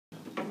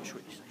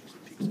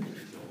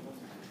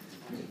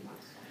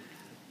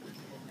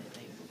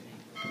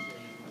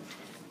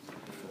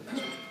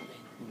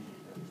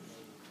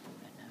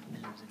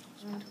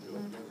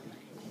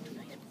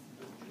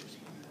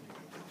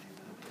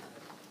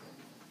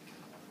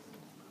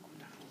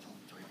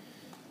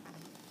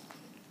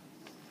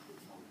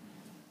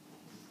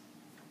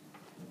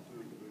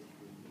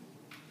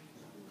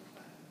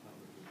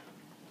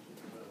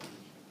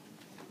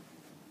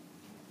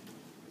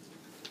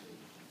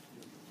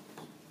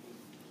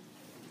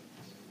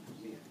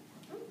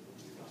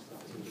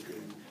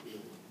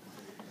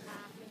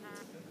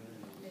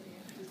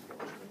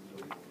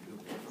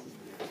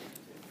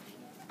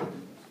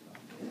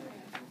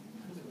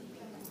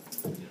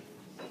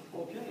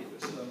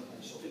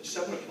It's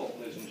 7 o'clock,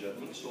 ladies and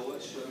gentlemen, so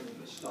let's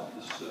start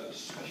this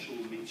special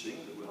meeting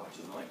that we'll have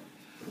tonight.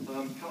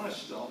 Can I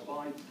start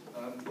by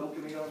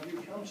welcoming our new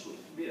councillor,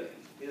 Mia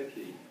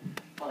Key.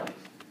 Hi.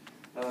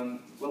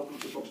 Welcome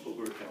to Broxtowe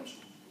Borough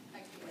Council.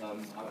 Thank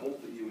you. I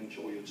hope that you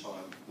enjoy your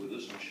time with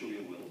us, I'm sure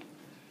you will.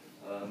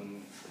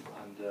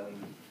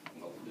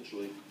 Well,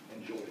 literally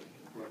enjoy it.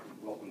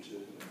 Welcome to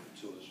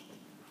us.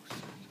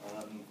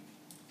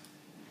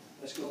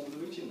 Let's get on with the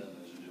meeting then,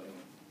 ladies and gentlemen.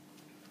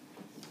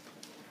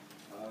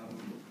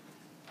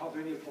 Are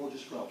there any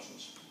apologies for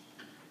absence?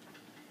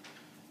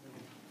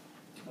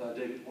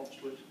 David Watts,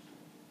 please.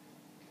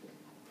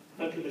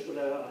 Thank you, Mr.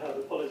 Mayor. I have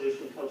apologies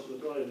from Councillor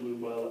Brian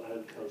Moonwell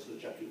and Councillor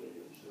Jackie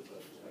Williams.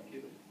 Thank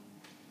you.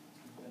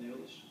 Any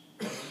others?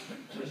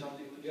 Say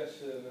something, please.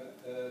 Yes,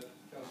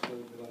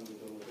 Councillor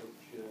Belanders,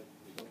 which is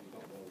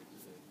not well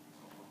today.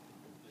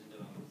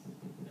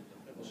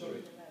 Oh,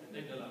 sorry.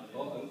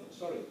 Oh,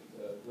 sorry,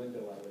 Linda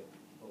Lally.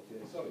 Okay,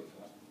 sorry for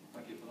that.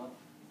 Thank you for that.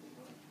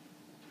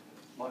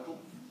 Michael?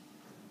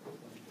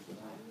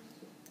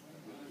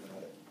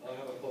 I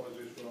have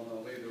apologies from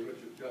our leader,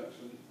 Richard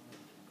Jackson,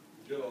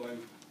 Joe Lynn,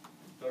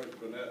 Derek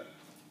Burnett,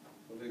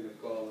 Linda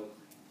Carlin,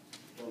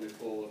 Tony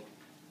Ford,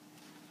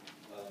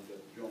 and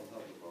John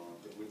Haverbarn,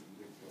 but we didn't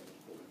think that was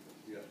coming.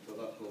 Yeah, so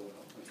that's all I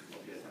have. Thank you.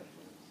 Okay, thank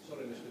you.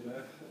 Sorry, Mr.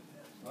 Mayor.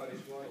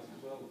 Irish White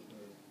as well.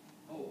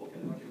 Oh, okay,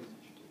 thank you.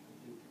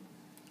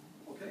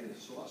 Okay,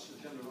 so that's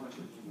agenda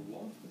item number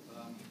 1.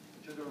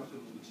 Agenda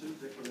item number 2,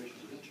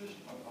 declarations of interest.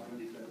 I've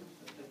already read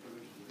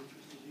declarations of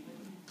interest this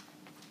evening.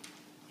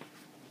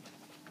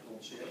 I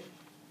don't see any.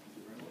 Thank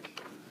you very much.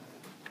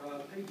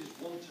 Pages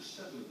 1 to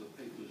 7 of the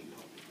papers you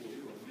have before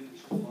you are the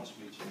minutes of the last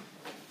meeting.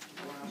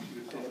 Can I ask you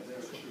to take there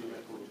a true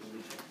record of the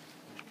meeting?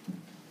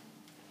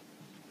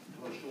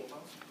 Can I short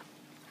that?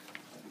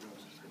 Thank you very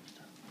much.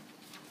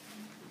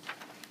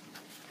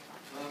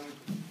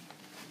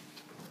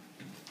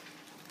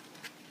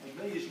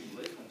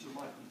 Amazingly, and to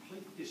my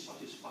complete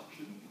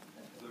dissatisfaction,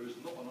 there is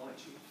not an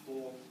item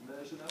for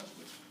Mayor's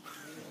announcements.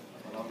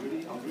 And I'm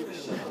really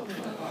sad. I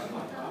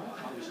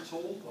was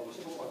told I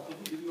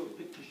couldn't give you a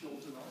picture show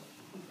tonight.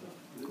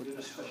 We're in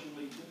a special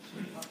meeting, so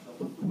you have to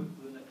wait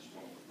for the next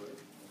one, I'm afraid.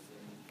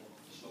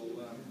 So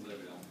there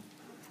we are.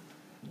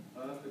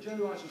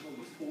 Agenda item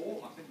number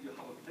 4, I think you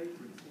have a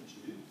paper in front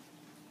of you,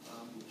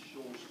 which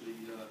shows the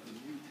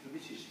new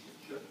committee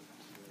structure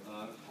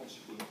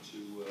consequent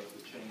to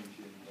the change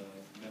in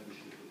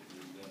membership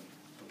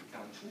of the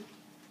council.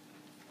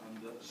 And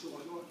so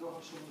do I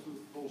have someone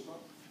who proposed that?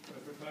 I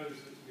propose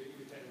that we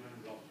take them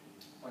in block.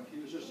 Thank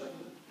you. Is there a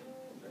second?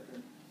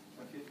 Second.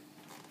 Thank you.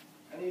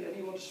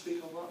 Anyone to speak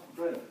on that?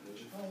 Graham,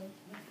 please.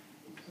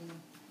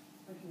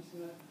 Thank you,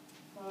 sir.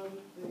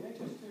 The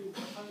HS2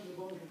 and the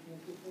Borough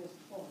Committee appears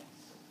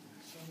twice,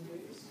 and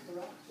it's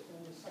correct on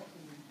the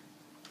second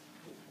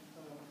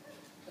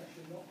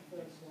session, not the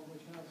first one,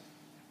 which has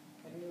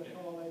Camilla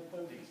Carlay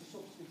both as a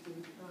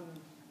substitute and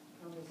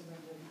as a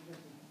member of the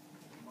committee.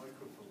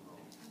 Microphone on.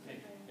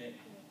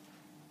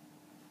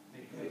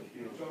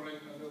 Sorry,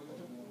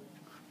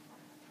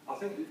 I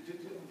think,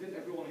 did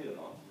everyone hear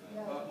that?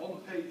 Yeah. On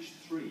page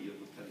 3 of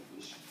the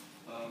papers,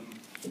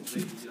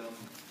 the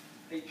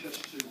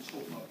HS2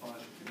 talking about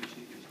advisory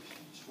committee is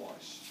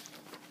twice.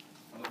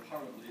 And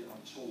apparently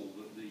I'm told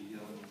that the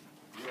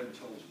Graham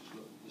tells us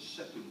that the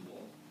second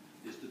one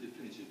is the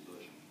definitive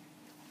version.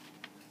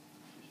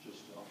 It's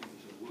just, I think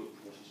it's a word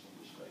processing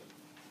mistake.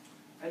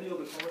 Any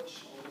other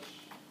comments on this?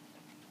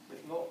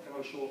 If not, can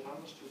I show of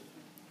hands to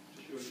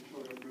show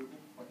your approval?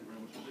 Thank you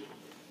very much indeed.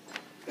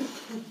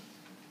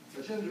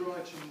 Agenda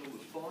item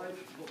number 5,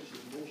 notice of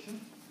motion.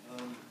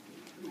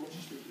 Who wants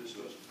to speak to this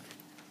first?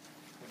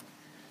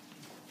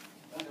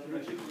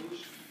 Thank you,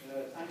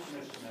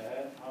 Mr.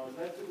 Mayor. I was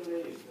led to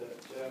believe that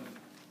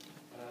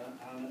a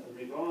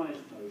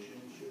revised motion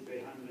should be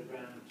handed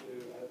round to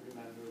every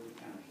member of the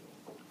council.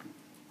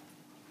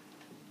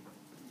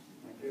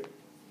 Thank you.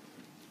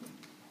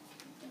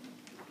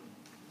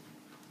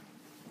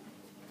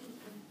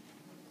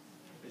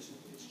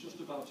 It's just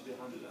about to be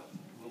handed out.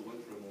 We'll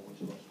wait for a moment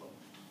so that's fine.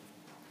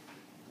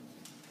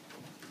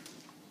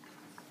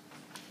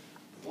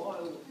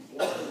 While the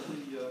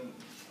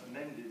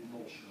amended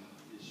motion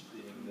is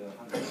being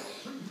handed out,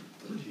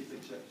 the Chief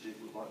Executive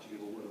would like to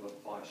give a word of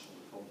advice on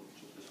the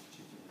conduct of this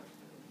particular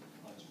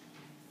item.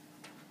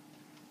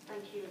 Thank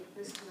Thank you,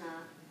 Mr.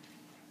 Mayor.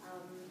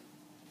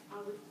 I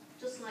would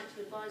just like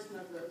to advise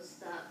members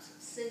that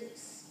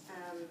since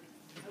a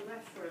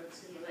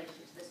reference in relation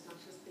to this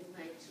matter has been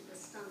made to the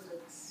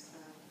Standards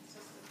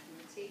Assessment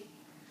Committee,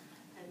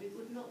 and it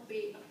would not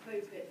be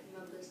appropriate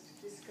for members to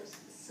discuss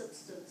the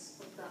substance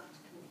of that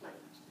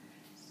complaint,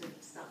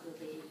 since that will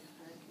be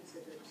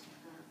considered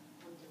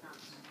under that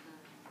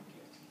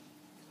committee.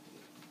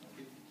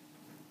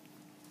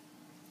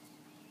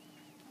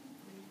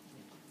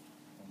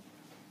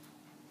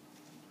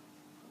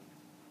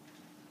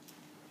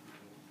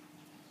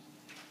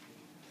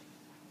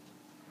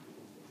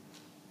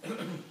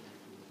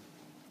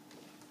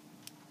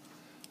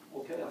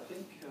 Okay, I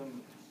think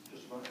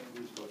just about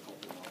everybody's got a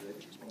copy now. They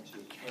just want to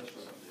first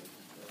one up there.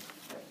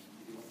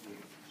 If you want to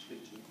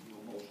speak to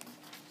your motion.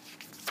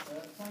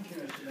 Thank you,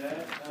 Mr.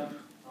 Mayor.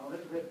 I'm a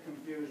little bit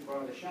confused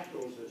by the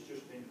shackles that's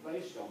just been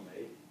placed on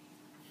me,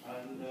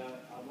 and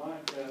I'd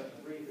like a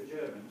brief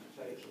adjournment to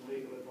take some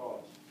legal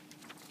advice.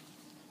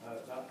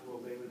 That will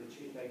be with the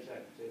Chief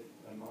Executive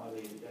and my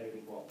leader,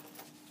 David Watt.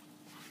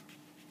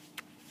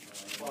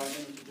 5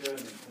 minutes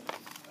adjournment.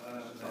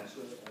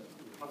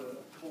 We've had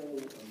a call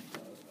and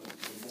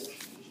the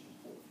motion has been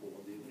put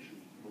forward, the initial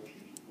motion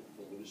has been put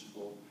forward is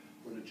for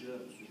an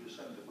adjournment. Is there a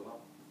second for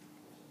that?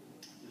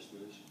 Yes,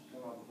 there is. Can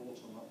I have a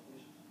vote on that,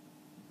 please?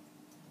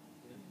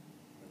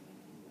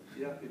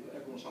 Yeah,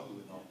 everyone's happy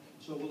with that.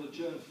 So we'll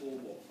adjourn for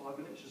what,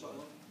 5 minutes, is that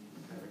right?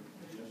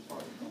 Yeah,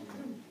 5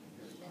 minutes.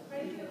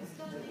 Radio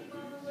standing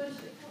while the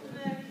worship of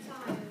Mary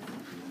retires.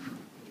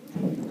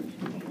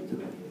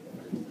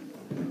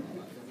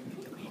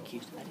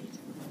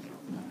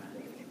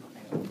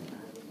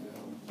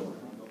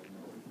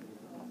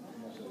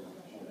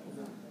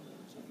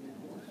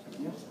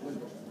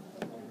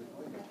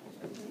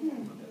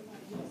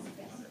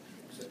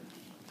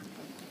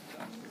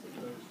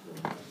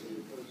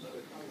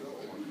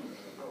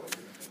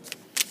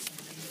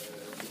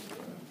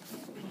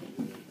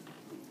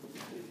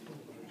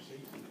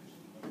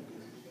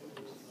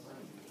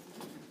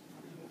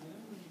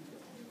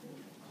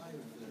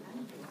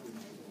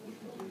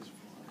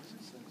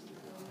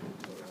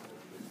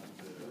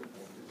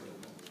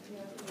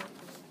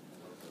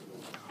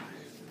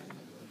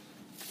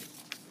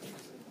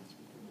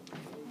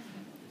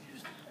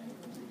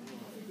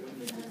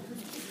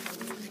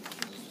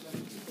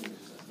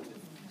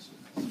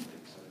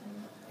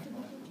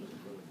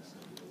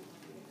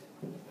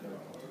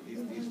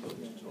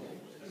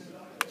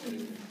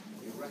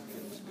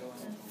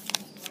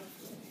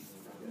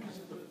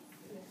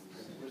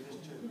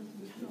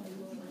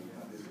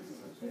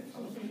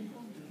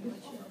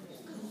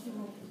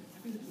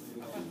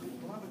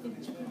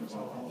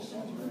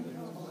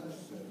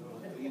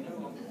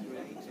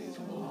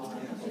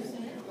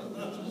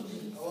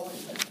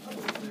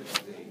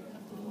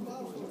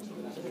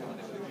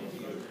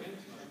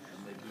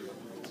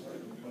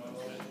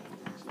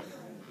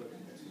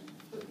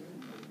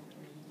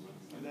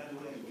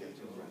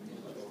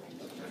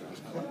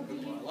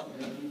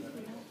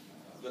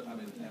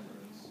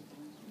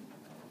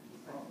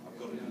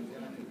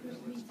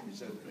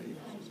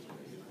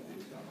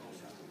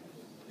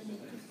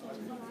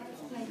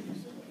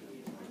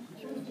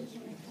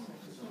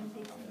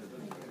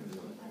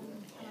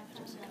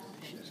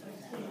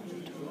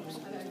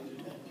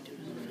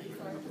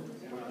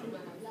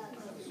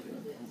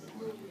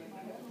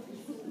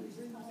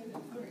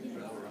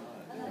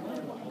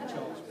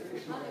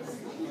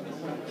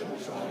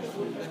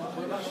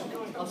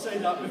 I'll say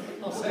that.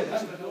 I'll say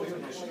that.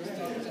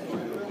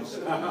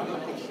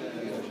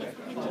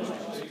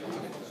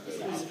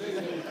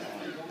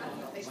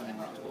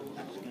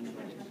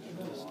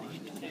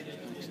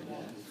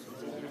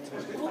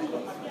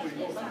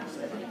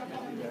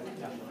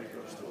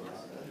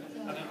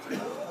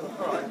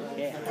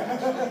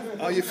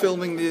 Are you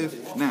filming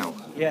now?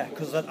 Yeah,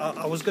 because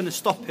I was going to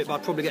stop it, but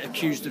I'd probably get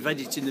accused of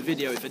editing the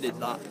video if I did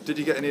that. Did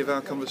you get any of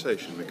our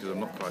conversation? Because I'm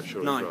not quite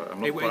sure. No.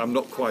 It's right. I'm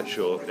not quite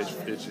sure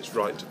it's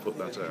right to put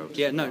that out.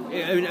 Yeah, no.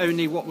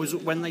 Only what was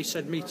when they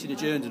said meeting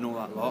adjourned and all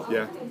that lot.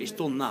 Yeah. It's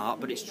done that,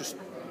 but it's just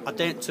I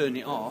daren't turn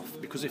it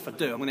off because if I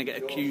do, I'm going to get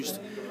accused.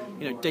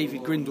 You know,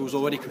 David Grindle's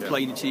already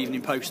complaining to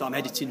Evening Post that I'm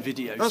editing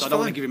videos, so I don't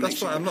want to give him. That's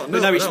fine. I'm not.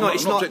 No, it's not.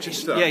 It's not.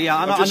 To that. Yeah,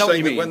 I know I'm just what you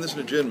saying mean. that when there's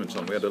an adjournment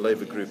on, we had a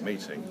Labour group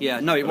meeting. Yeah,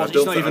 no, it wasn't.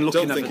 It's not even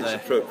looking over there. I don't think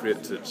it's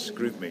appropriate to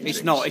group meetings.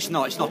 It's not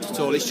at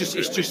all. It's just.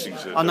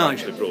 I know.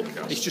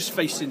 It's just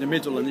facing the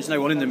middle, and there's no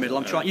one in the middle.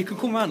 I'm trying. You can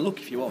come around and look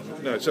if you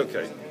want. No, it's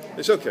okay.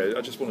 It's okay.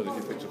 I just wanted to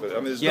give picture of it. I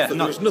mean,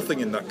 there's nothing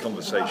in that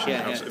conversation.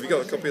 Yeah. Have you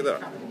got a copy of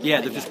that? Yeah,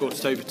 they've just brought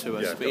it over to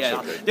us. Yeah, but yeah,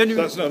 okay. the only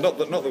That's not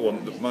the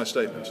one. My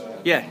statement.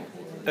 Yeah.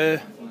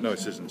 No,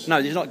 it isn't.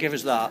 No, they've not given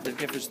us that. They've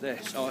given us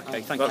this. Oh,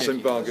 okay, thank you. That's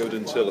embargoed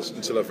until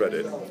I've read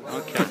it.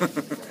 Okay.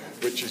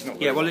 Which is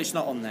not. Yeah, well, it's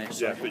not on there.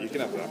 So. Yeah, but you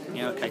can have that.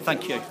 Yeah, okay,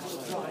 thank you.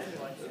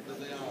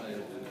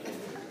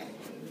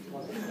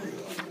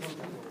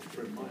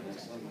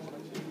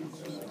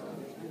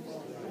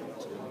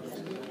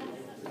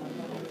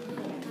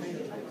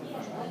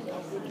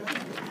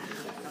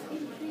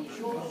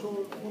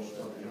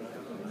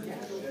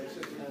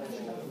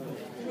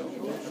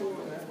 Sure.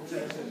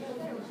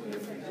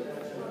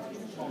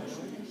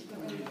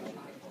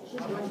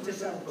 to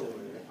sell.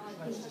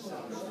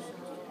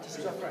 Is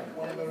that right?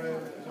 One of our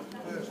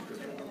first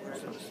group.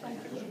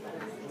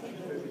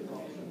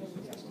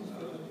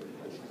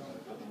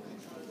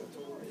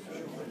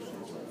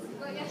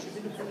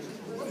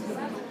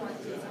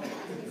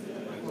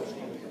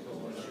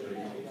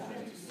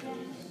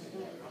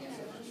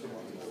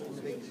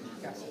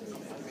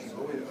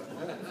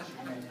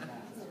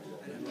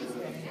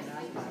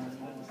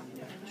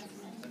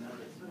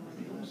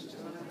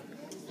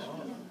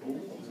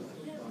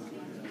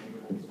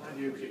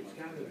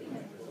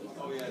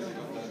 Oh yeah, they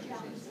got that.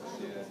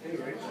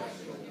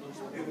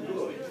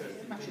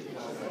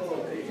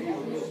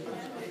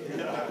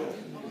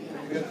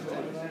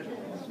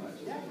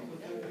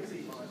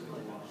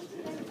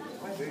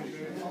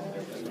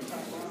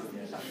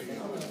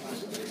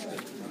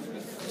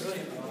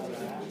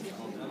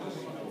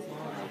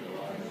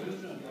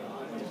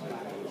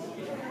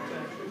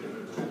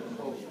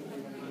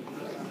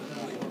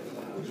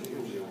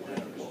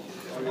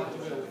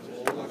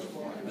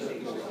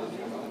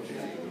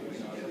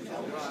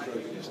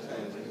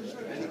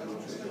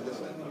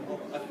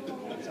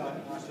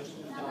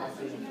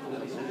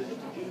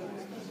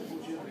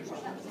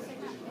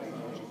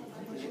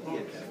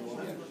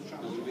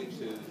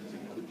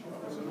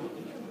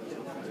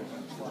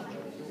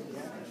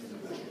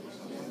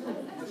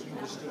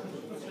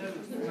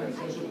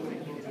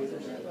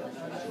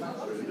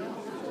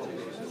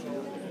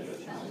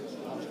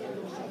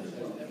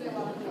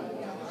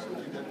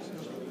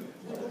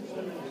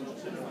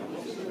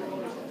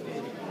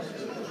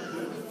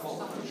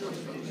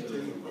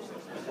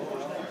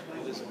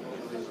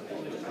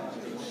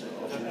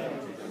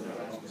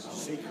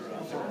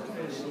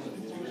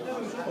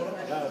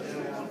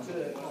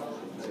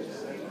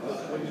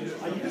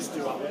 I used to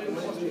have it.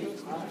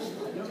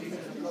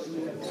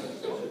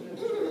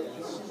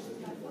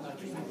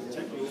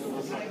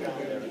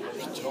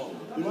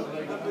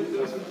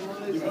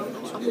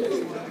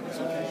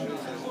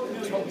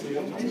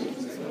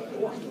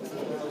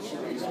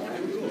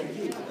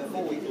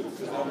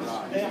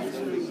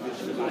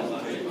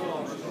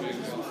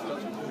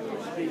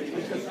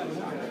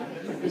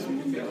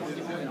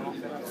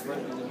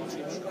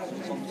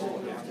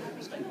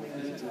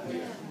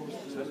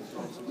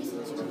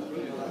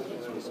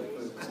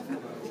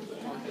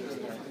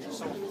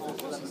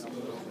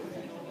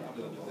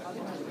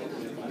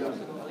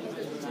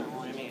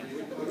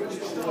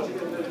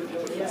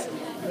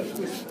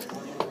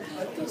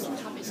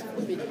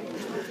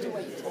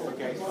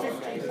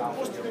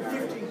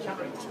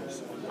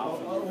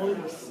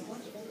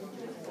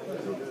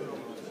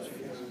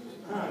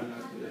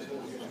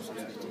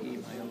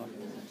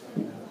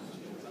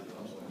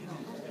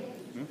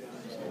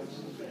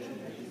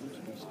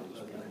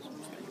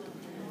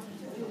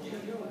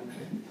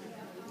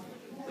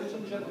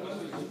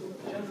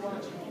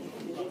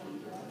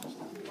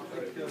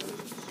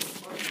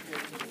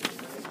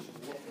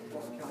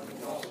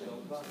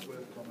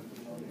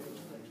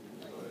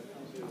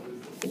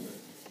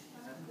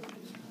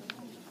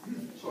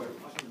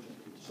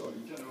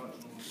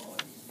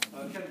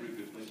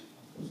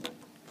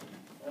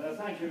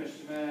 Thank you,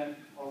 Mr. Mayor,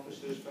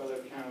 officers, fellow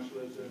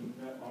councillors and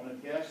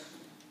honoured guests.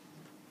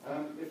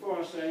 Before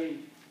I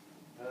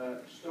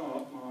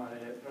start my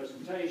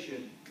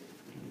presentation,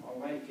 I'll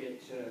make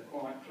it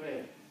quite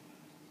clear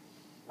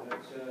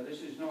that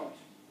this is not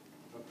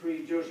a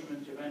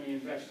prejudgment of any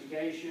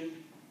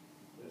investigation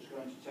that's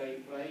going to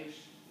take place.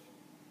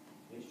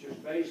 It's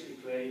just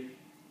basically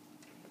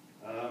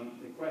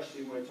the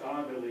question which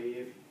I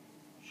believe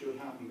should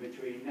happen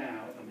between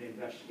now and the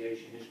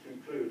investigation is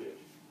concluded.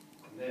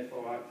 And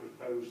therefore I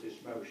propose this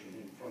motion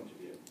in front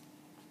of you.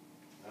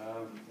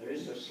 There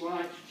is a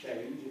slight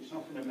change, it's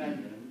not an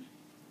amendment,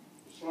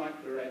 a slight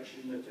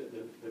correction that at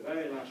the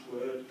very last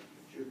word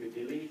should be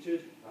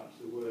deleted, that's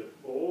the word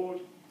board,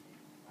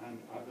 and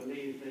I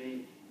believe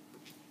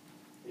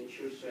it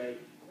should say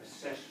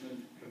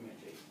assessment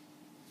committee.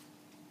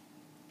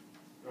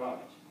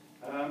 Right.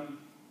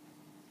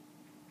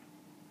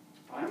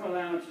 I am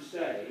allowed to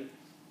say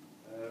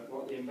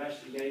what the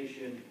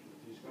investigation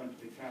is going to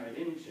be carried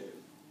into.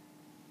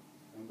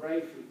 And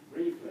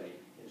briefly,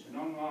 it's an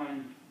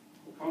online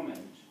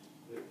comment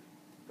that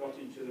got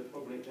into the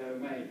public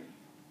domain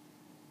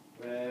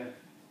where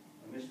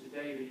Mr.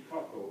 David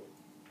Cockle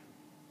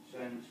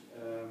sent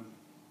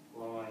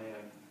by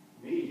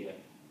media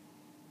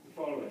the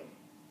following.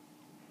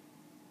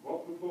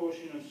 What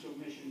proportion of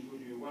submissions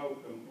would you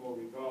welcome or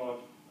regard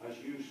as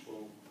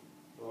useful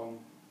from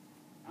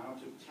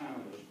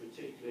out-of-towners,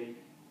 particularly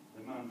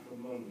the man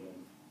from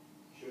London?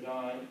 Should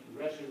I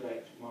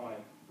resurrect my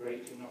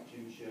Greater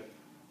Nottinghamshire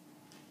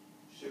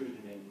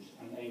pseudonyms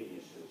and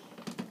aliases?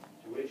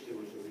 To which there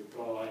was a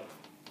reply,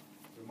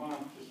 from my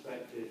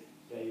perspective,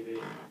 David,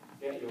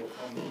 get your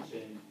comments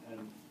in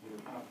and you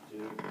have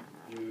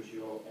to use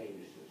your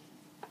aliases.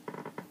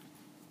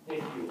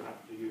 If you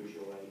have to use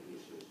your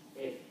aliases.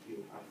 If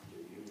you have to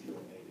use your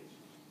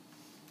aliases.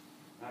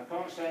 Now, I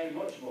can't say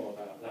much more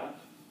about that,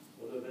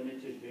 other than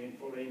it is being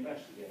fully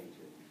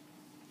investigated.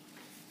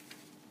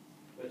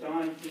 But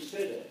I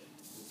consider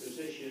the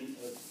position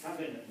of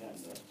cabinet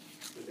member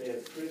to be a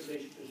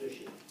privileged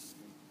position.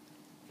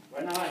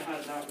 When I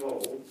had that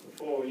role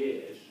for 4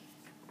 years,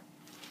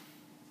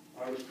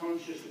 I was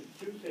conscious of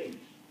two things.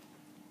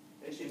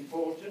 Its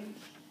importance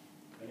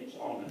and its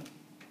honour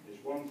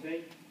is one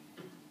thing,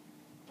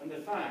 and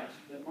the fact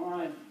that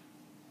my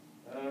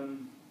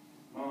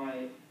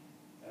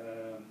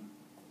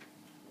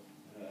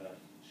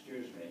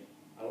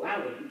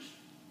allowance,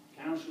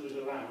 councillor's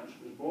allowance,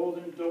 was more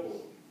than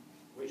doubled,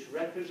 which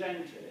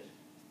represented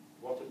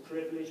what a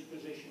privileged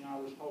position I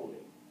was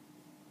holding.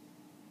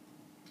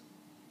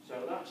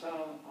 So that's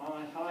how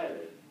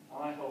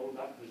I hold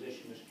that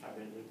position as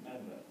cabinet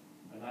member,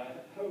 and I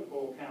hope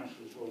all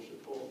councillors will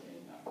support me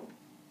in that.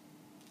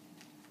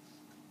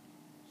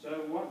 So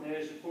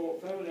there's a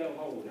portfolio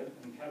holder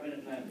and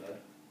cabinet member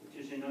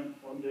which is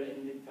under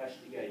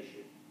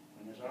investigation,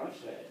 and as I've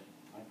said,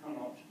 I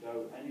cannot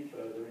go any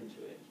further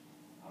into it.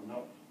 I'm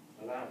not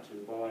allowed to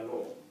by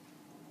law.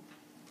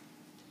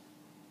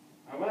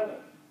 However,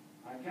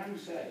 I can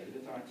say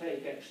that I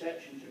take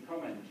exception to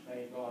comments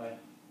made by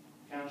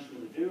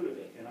Councillor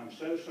Dulovic, and I'm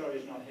so sorry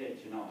he's not here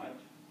tonight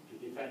to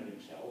defend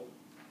himself,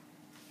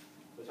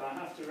 but I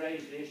have to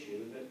raise the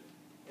issue that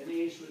in the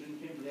Eastwood and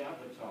Kimberley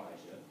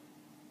Advertiser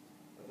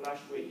of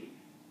last week,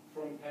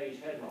 front page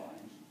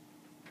headlines,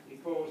 he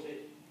calls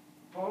it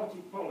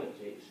party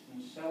politics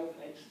and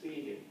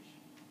self-expedience.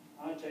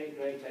 I take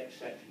great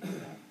exception to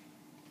that.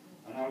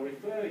 And I'll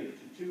refer you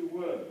to two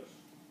words,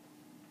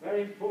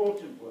 very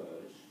important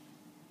words,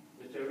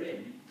 that are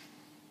in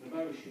the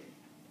motion.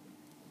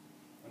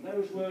 And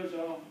those words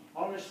are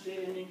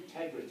honesty and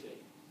integrity.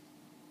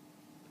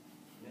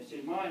 And it's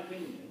in my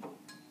opinion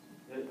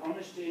that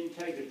honesty and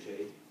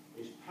integrity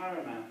is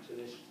paramount to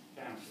this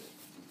council.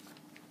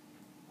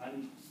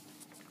 And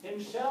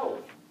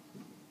himself,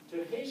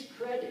 to his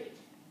credit,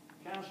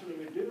 Councillor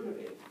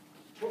Radulovic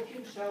took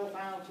himself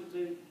out of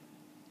the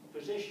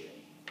position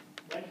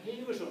when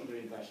he was under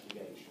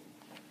investigation.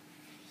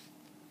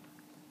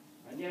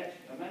 And yet,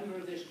 a member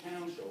of this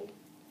council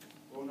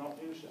will not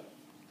do so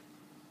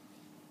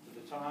for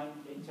the time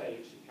it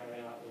takes to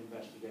carry out the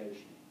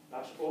investigation.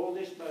 That's all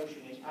this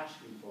motion is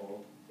asking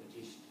for, that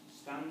he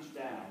stands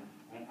down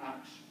and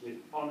acts with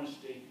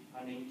honesty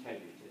and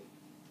integrity.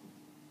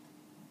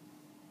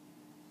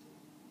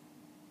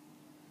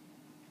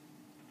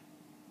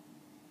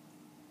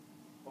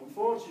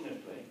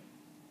 Unfortunately,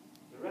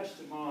 the rest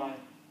of my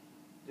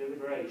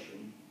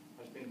deliberation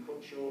has been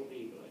cut short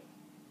legally,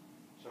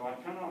 so I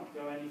cannot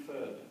go any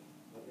further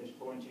at this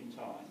point in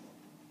time,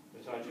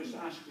 but I just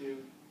ask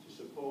you to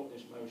support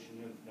this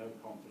motion of no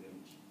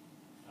confidence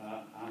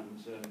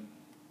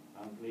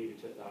and leave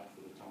it at that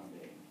for the time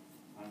being.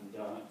 And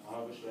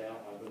obviously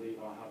I believe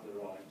I have the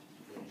right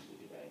to finish the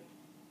debate.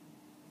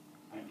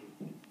 Thank you.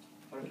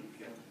 Thank you,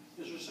 Ken.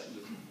 Is there a second to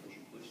the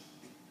motion, please?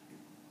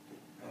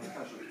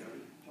 Councillor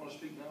Carey. Do you want to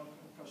speak now,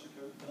 Councillor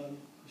Carey?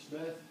 Mr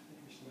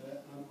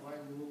Mayor, I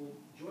will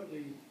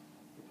jointly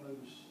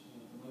propose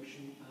the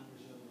motion and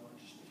reserve the right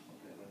to speak.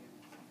 Okay, thank you.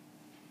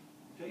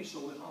 Okay,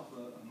 so we have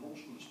a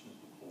motion that's been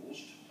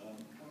proposed.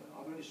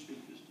 Are there any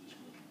speakers to this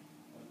motion?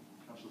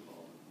 Councillor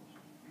Barber.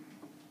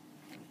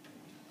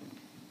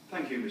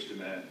 Thank you, Mr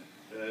Mayor.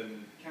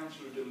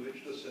 Councillor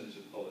Radulovic does send his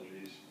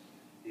apologies.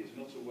 He is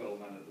not a well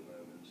man at the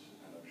moment,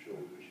 and I'm sure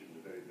we wish him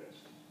the very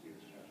best. He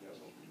actually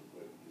has hospital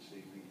appointment this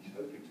evening. He's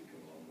hoping to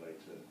come along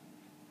later,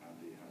 and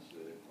he has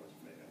quite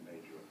a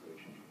major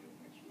operation to him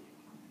next week.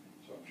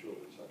 So I'm sure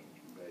that I can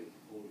convey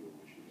all your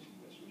wishes and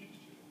best wishes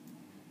to him.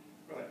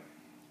 Right.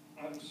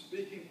 I'm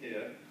speaking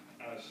here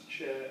as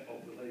chair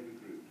of the Labour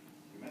Group.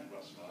 We met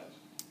last night,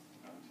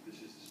 and this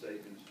is the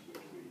statement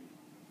which we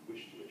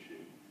wish to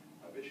issue.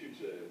 I've issued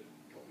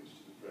copies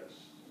to the press,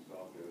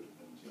 embargoed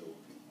until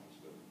I've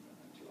read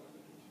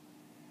it.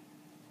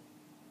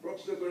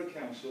 Broxtowe Borough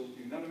Council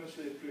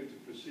unanimously approved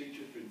a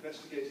procedure for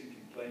investigating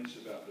complaints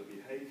about the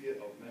behaviour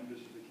of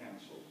members of the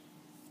council.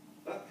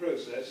 That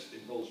process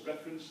involves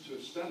reference to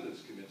a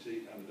standards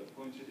committee and an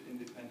appointed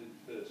independent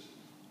person.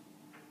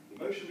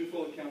 The motion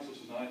before the council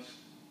tonight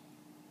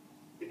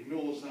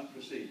ignores that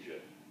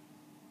procedure.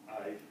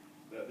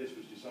 This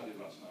was decided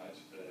last night.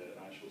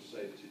 I shall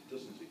say that it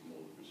doesn't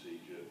ignore the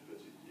procedure, but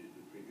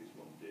the previous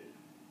one did.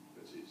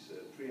 But it's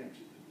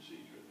preempted the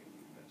procedure, I think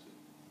we've better.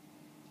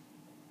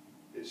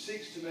 It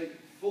seeks to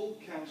make full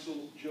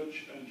council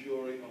judge and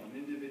jury on an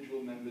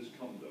individual member's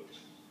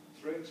conduct,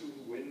 throwing to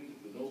the wind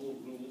the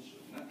normal rules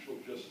of natural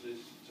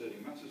justice,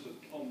 turning matters of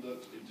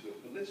conduct into a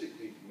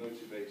politically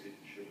motivated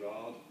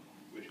charade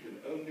which can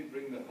only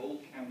bring the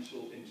whole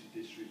council into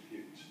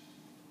disrepute.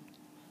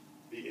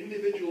 The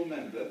individual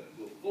member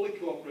will fully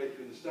cooperate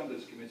with the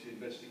Standards Committee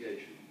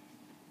investigation.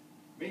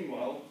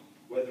 Meanwhile,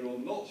 whether or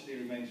not he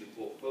remains a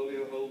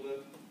portfolio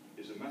holder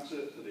is a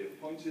matter for the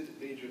appointed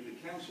leader of the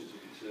council to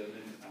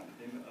determine, and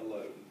him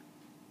alone.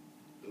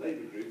 The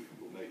Labour Group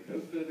will make no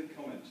further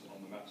comment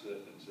on the matter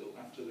until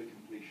after the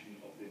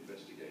completion of the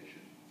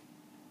investigation.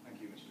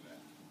 Thank you, Mr Mayor.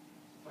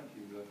 Thank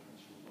you,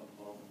 Councillor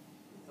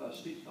Barber.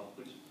 Steve Barber,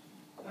 please.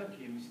 Thank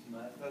you, Mr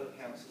Mayor. Fellow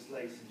councillors,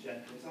 ladies and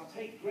gentlemen, I'll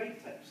take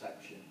great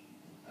exception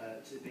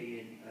to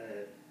being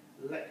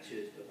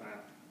lectured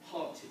about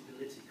party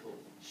political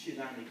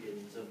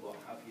shenanigans and what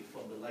have you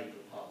from the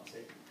Labour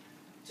Party.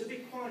 To be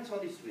quite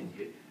honest with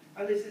you,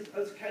 and this is,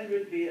 as Ken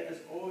Rigby has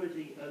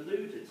already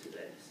alluded to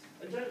this,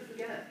 and don't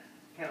forget,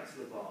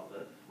 Councillor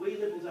Barber, we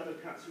Liberal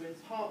Democrats are in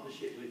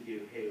partnership with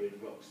you here in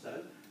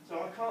Broxtowe,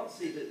 so I can't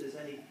see that there's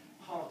any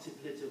party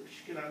political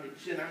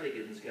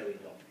shenanigans going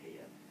on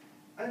here.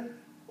 And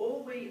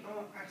all we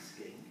are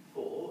asking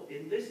for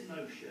in this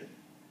motion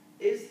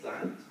is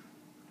that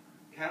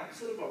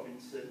Councillor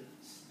Robinson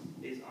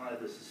is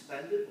either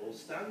suspended or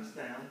stands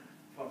down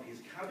from his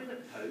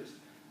cabinet post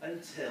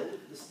until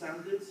the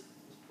standards,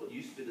 what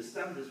used to be the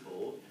standards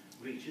board,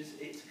 reaches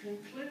its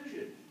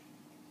conclusion.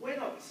 We're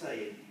not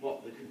saying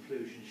what the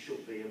conclusion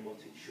should be and what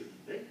it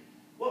shouldn't be.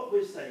 What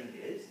we're saying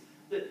is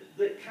that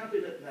the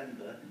cabinet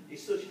member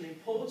is such an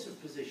important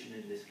position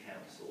in this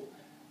council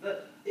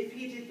that if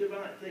he did the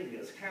right thing,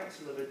 as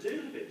Councillor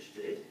Radulovich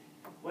did,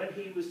 when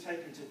he was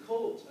taken to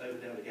court over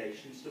the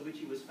allegations to which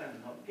he was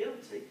found not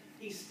guilty,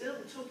 he still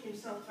took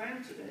himself out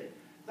of it.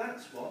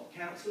 That's what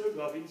Councillor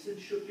Robinson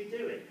should be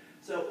doing.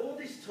 So all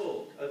this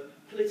talk of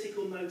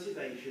political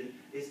motivation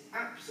is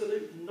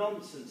absolute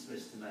nonsense,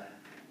 Mr. Mayor.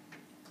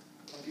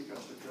 Thank you,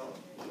 Councillor Carr.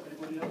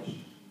 Is there anybody else?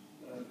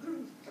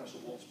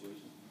 Councillor Watts,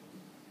 please.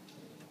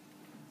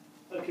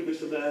 Thank you,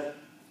 Mr. Mayor.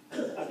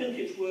 I think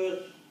it's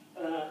worth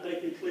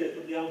making clear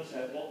from the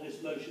outset what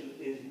this motion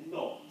is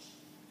not.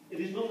 It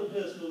is not a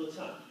personal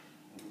attack,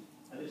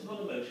 and it's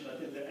not a motion I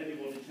think that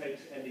anybody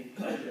takes any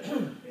pleasure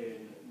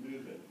in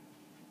moving.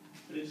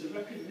 But it's a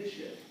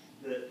recognition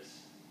that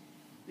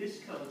this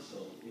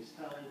council is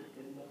held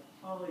in the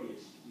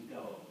highest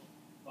regard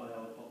by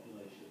our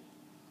population,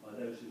 by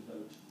those who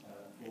vote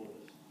for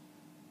us.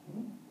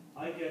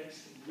 I get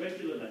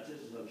regular letters,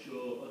 as I'm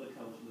sure other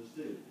councillors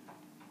do,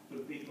 from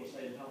people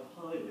saying how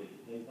highly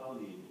they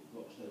value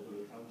Broxtowe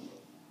Borough Council,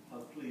 how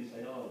pleased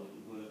they are with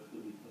the work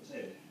that we put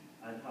in,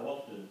 and how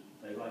often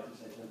they write and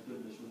say, thank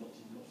goodness we're not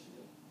in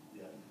Nottingham,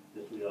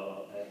 that we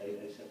are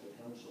a separate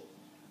council.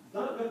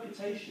 That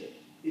reputation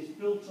is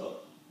built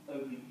up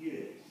over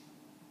years,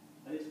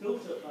 and it's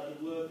built up by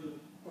the work of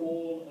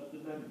all of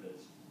the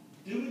members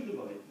doing the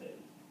right thing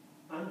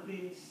and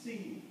being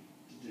seen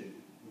to do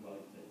the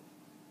right thing.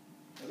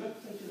 A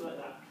reputation like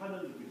that can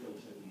only be built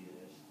over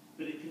years,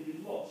 but it can be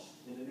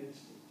lost in an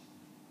instant.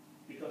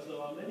 Because there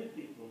are many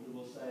people who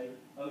will say,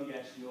 oh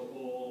yes, you're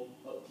all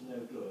up to no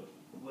good,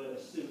 where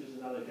as soon as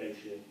an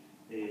allegation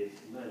is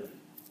made.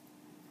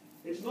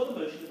 It's not a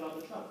motion about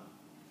the tram.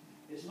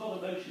 It's not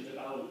a motion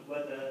about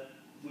whether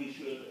we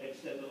should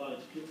extend the line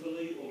to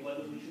Kimberley or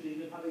whether we should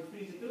even have a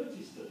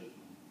feasibility study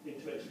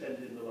into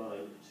extending the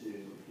line to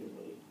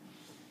Kimberley.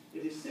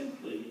 It is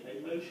simply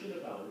a motion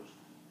about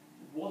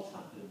what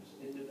happens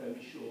in the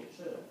very short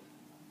term.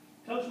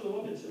 Councillor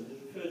Robinson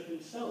has referred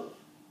himself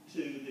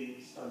to the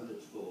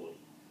Standards Board,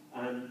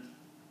 and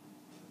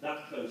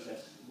that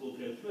process will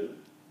go through.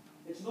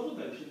 It's not a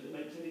motion that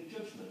makes any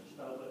judgment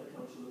about whether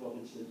Councillor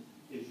Robinson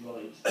is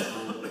right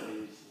or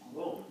is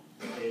wrong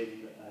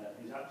in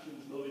his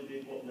actions, nor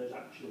indeed what those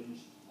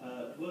actions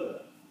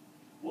were.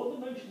 What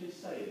the motion is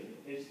saying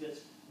is that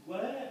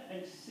where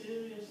a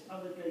serious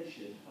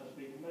allegation has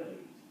been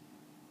made,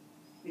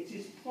 it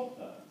is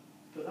proper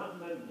for that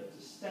member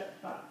to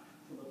step back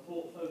from a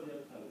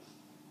portfolio post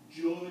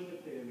during the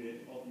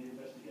period of the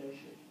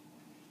investigation.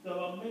 There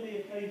are many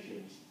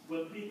occasions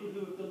when people who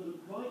have done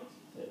the right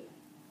thing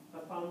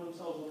have found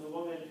themselves on the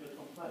wrong end of a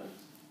complaint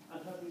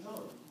and have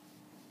resigned.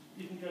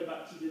 You can go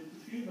back to the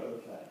Broxtowe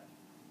affair.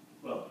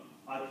 Well,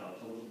 I can't,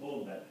 I wasn't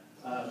born then.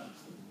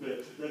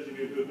 But those of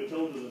you who are a bit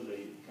older than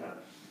me can.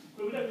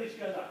 But we don't need to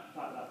go that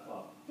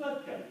far.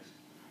 Floodgate.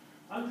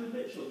 Andrew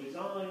Mitchell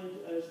resigned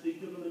as the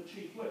government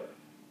chief whip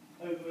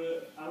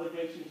over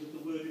allegations of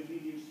the wording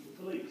he used to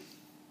the police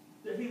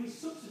that he was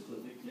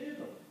subsequently cleared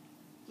of,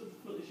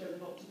 subsequently shown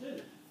not to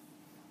do.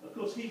 Of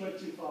course, he went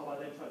too far by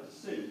then trying to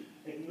sue,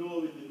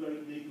 ignoring the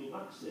great legal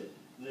maxim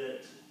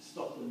that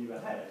stop when you're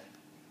ahead.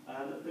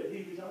 But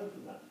he resigned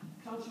from that.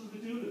 Councillor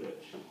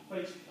Radulovich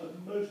faced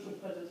a most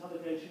unpleasant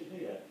allegation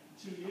here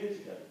 2 years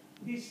ago.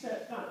 He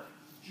stepped back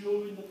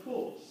during the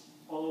course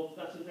of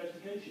that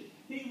investigation.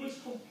 He was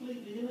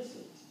completely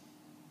innocent.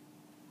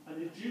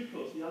 And in due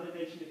course, the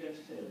allegation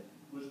against him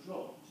was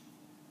dropped.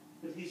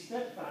 But he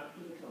stepped back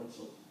from the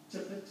council to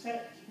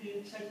protect the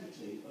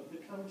integrity of the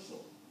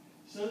council,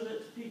 so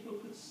that people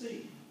could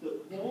see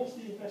that whilst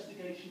the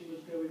investigation was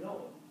going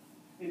on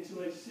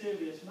into a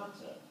serious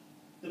matter,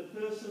 the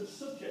person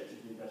subject to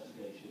the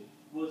investigation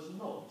was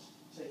not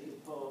taking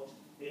part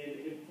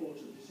in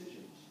important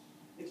decisions.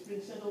 It's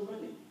been said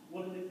already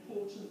what an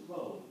important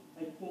role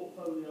a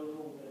portfolio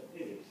holder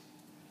is.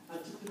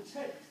 And to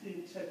protect the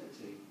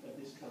integrity of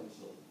this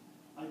council,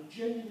 I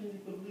genuinely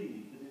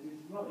believe that it is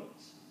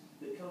right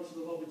that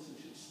Councillor Robinson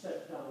should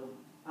step down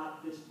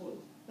at this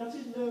point. That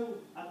is no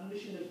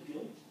admission of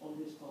guilt on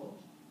his part.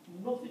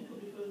 Nothing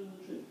could be further than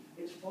the truth.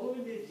 It's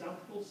following the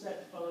example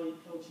set by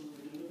Councillor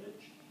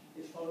Radulovich.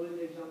 It's following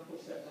the example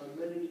set by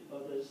many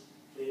others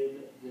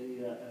in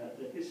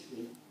the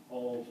history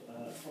of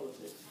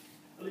politics.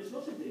 And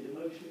it's not indeed a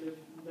motion of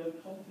no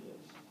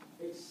confidence.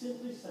 It's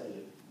simply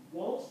saying,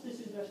 whilst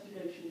this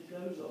investigation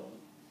goes on,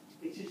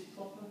 it is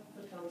proper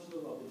for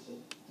Councillor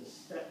Robinson to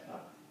step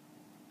back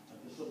and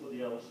for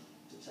somebody else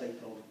to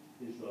take on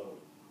his role.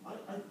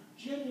 I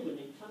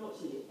genuinely cannot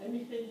see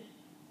anything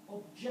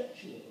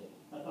objectionable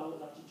about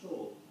that at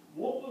all.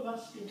 What we're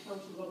asking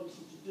Councillor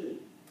Robinson to do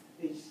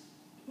is,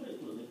 to put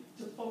it bluntly,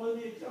 to follow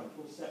the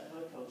example set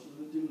by Councillor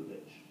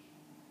Radulovich.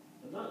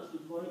 And that is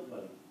the right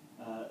way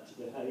to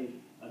behave,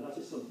 and that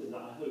is something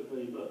that I hope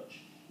very much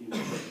he will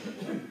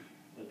take.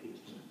 Thank you.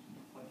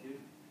 Thank you.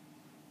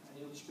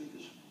 Any other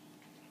speakers?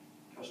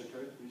 Councillor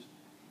Curry, please.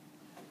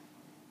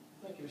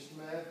 Thank you, Mr.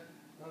 Mayor.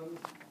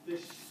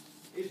 This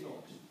is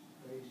not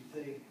an easy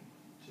thing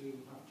to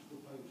have to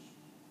propose.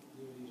 It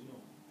really is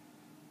not.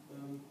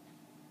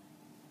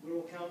 We're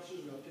all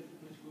councillors, we have different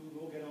political, we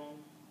all get on.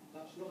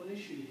 That's not an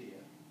issue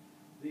here.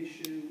 The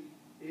issue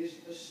is,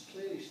 as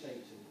clearly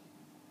stated,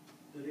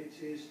 that it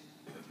is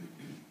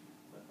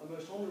a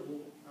most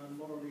honourable and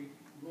morally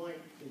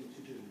right thing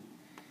to do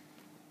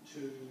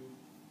to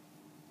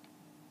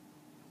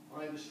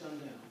either stand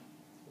down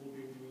or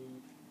be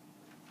removed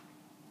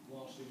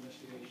whilst the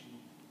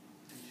investigation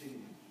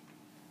continues.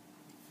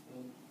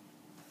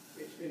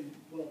 It's been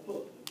well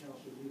put that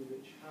Councillor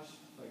Radulovich has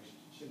faced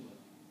similar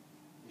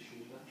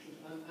issues and actions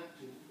and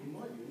acted, in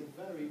my view, in a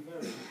very,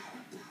 very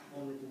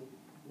honourable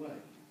way.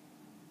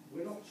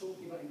 We're not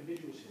talking about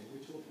individuals here,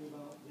 we're talking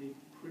about the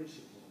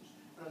principles.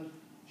 And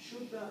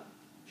should that,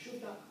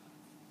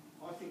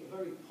 I think, a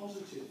very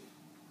positive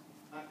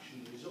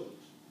action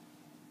result,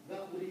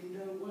 that would in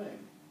no way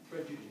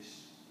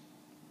prejudice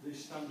the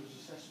standards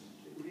assessment.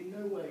 It would in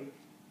no way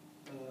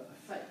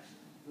affect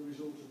the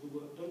result of the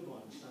work done by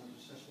the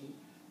standards assessment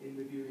in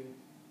reviewing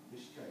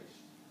this case.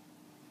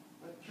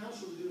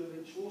 Councillor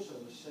Radulovich also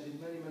has said in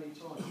many, many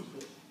times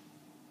that,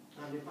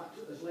 and in fact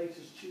as late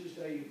as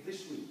Tuesday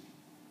this week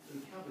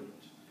in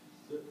Cabinet,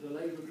 that the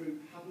Labour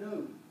group have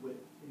no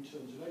whip in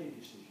terms of any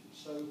decision.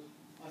 So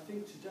I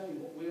think today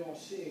what we are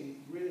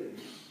seeing really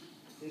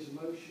is a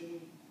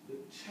motion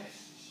that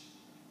tests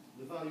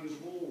the values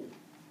of all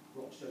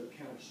Broxtowe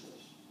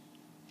councillors.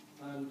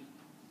 And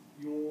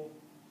your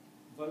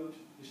vote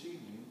this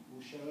evening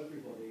will show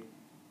everybody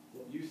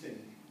what you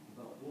think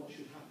about what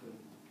should happen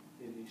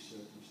in these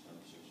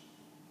circumstances.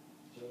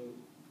 So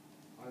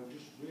I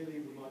just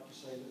really would like to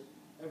say that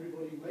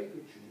everybody make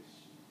a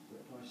choice,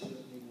 but I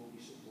certainly will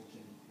be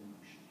supporting the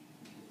motion.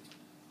 Thank you.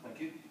 Thank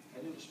you.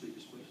 Any other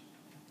speakers, please?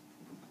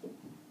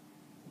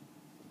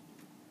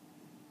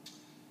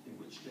 In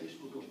which case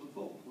we'll go to the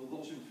vote. Will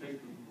those in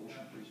favour of the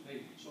motion, please?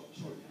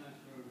 Sorry.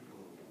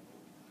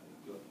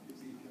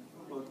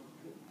 Well,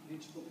 you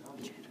need to put the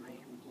hand up if you want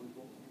to record the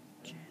vote.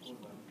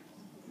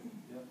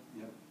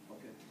 Yeah,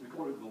 okay.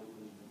 Recorded vote,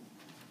 please.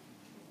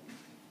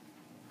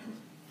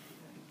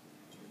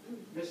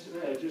 Mr.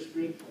 Mayor, just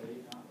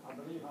briefly, I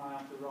believe I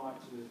have the right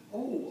to...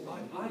 Oh, I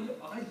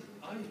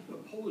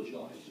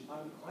apologise.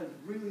 I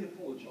really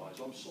apologise.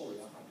 I'm sorry.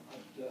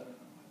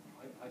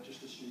 I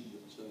just assumed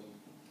that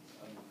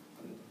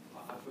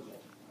I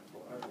forgot.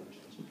 I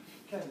apologise.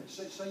 Ken,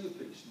 say your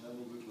piece and then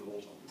we'll move to the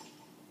vote on this.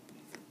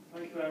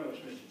 Thank you very much,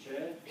 Mr.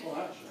 Chair. Well,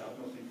 actually, I have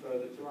nothing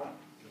further to add.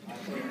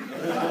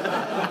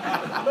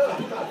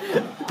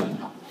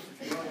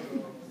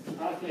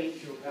 I think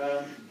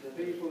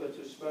the people that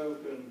have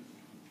spoken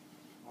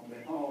on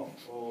behalf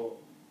of,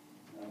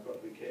 I've got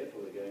to be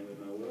careful again with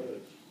my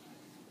words,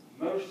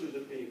 most of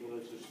the people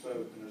that have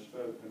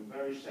spoken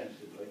very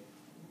sensibly,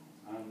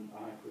 and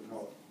I could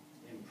not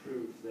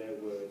improve their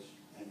words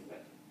any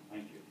better.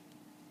 Thank you.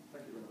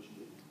 Thank you very much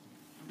indeed.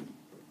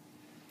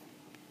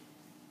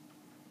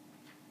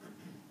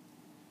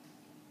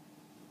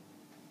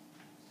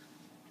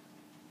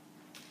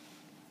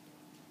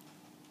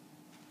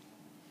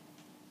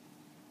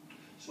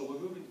 So we're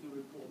moving to the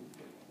report of the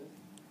I think.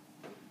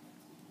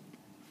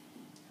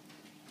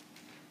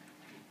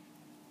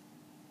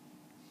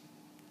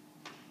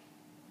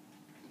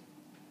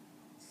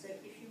 So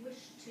if you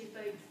wish to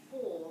vote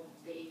for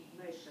the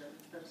motion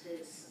that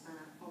is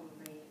on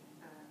the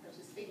that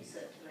is being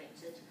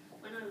circulated,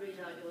 when I read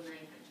out your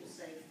name, could you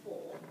say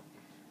for?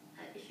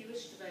 If you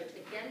wish to vote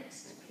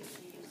against, could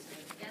you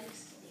say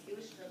against? If you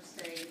wish to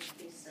abstain,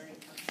 please say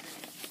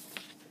abstain.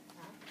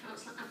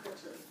 Councillor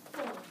Appleton.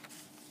 For.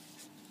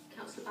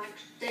 Councillor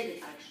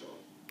David Bagshaw.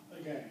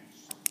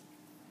 Against.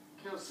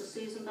 Councillor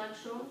Susan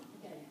Bagshaw.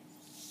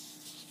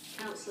 Against.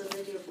 Councillor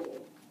Lydia Ball.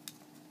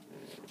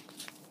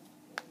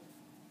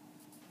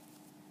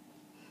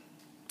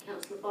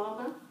 Councillor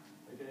Barber.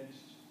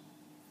 Against.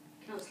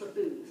 Councillor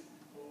Booth.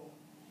 For.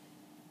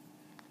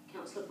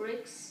 Councillor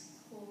Briggs.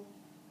 For.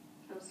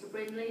 Councillor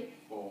Brindley.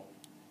 For.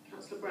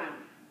 Councillor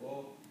Brown.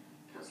 For.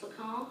 Councillor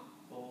Carr.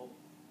 For.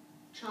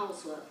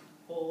 Charlesworth.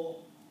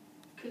 For.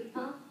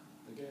 Cooper.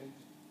 Against.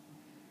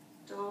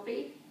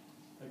 Derby.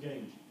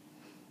 Against.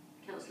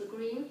 Councillor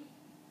Green.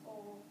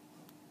 For.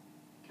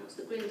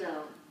 Councillor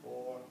Grindale.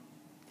 For.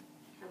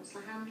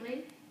 Councillor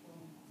Handley.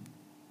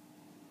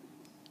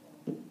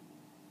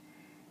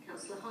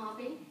 Councillor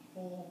Harvey.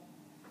 For.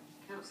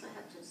 Councillor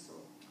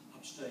Heptonstall.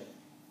 Abstain.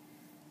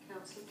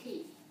 Councillor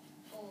Keith.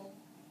 For.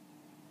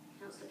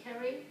 Councillor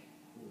Kerry.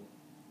 For.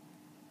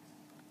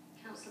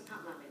 Councillor Pat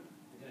Lavin.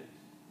 Against.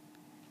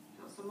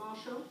 Councillor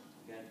Marshall.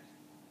 Against.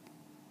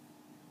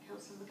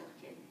 Councillor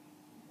McGuckin.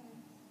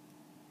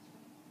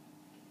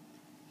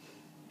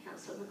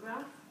 Councillor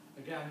McGrath.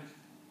 Against.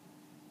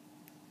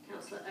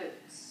 Councillor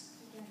Oates.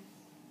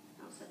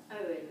 Councillor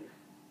Owen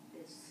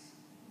is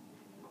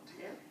not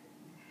here.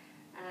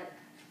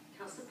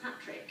 Councillor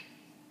Patrick.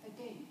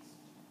 Against.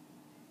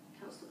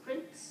 Councillor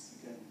Prince.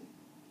 Against.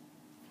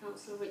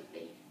 Councillor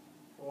Rigby.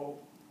 For.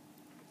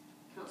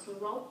 Councillor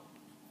Robb.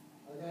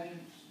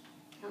 Against.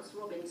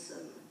 Councillor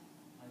Robinson.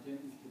 I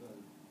don't wish to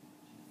vote.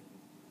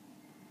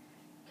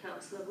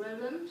 Councillor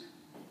Rowland.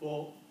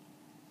 For.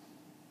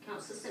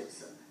 Councillor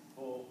Simpson.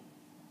 For.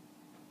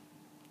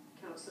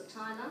 Councillor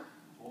Tyler.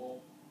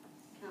 For.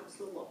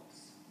 Councillor Watts.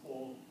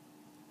 For.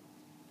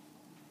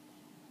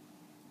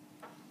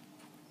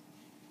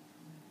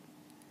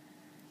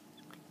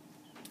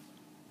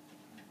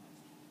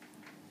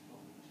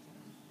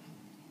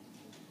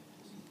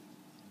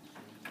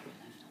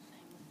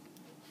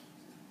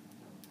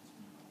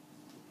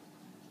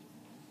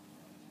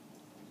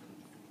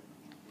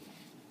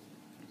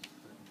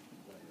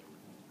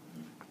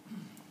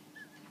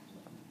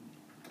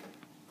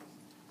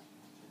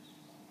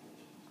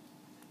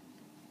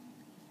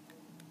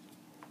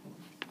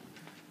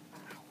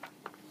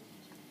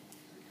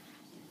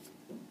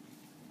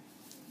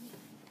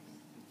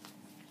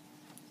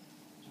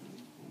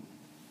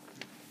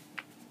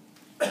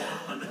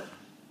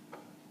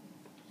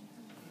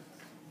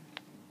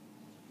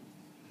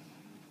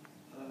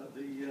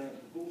 The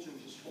voting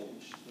was as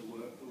follows. There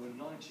were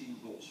 19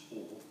 votes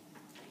for,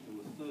 there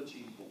were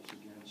 13 votes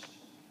against,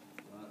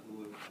 there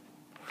were,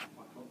 I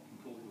can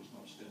call it was an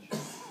abstention,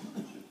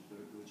 there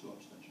were 2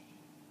 abstentions.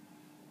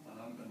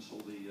 And so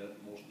the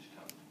motion is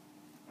carried.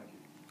 Thank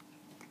you.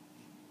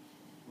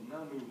 We'll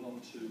now move on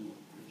to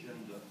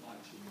agenda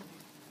item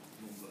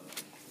number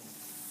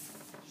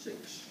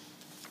 6,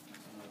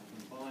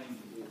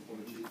 combined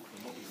authority for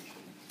modelling.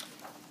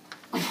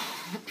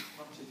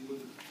 Perhaps if you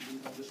would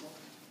move on this one.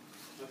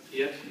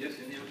 Yes, in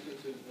the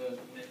absence of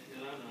Nick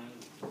Milan, I'm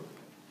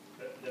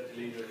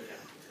Deputy Leader of the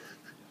Council.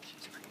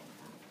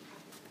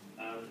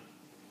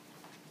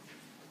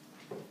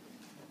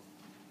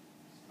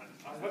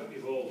 I hope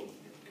you've all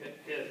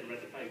carefully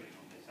read the paper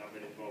on this. I've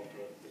been involved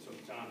for some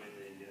time in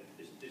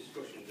the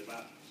discussions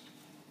about this.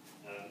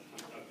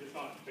 I'd just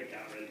like to pick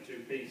out really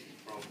 2 pieces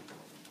from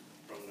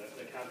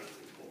the Cabinet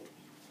report.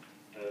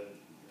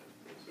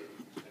 It sort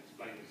of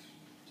explains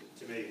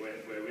to me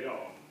where we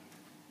are.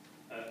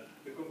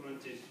 The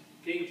government is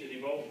keen to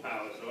devolve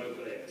powers to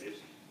local areas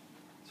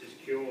to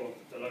secure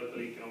the local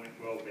economic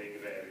well-being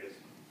of areas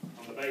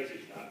on the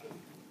basis that,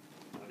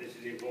 and this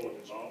is the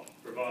important part,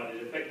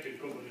 provided effective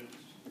governance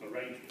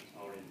arrangements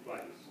are in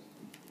place,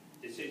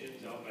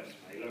 decisions are best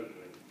made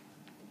locally.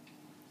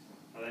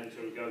 I then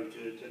sort of go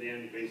to the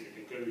end piece, the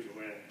conclusion,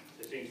 where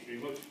there seems to be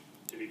much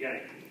to be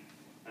gained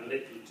and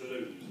little to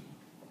lose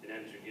in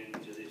entering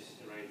into this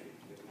arrangement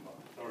with the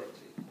combined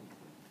authority.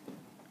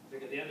 I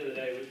think at the end of the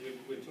day,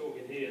 we're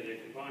talking here, the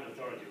combined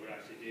authority would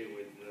actually deal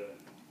with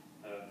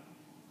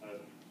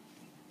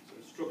sort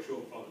of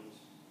structural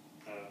funds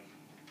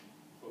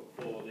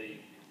for the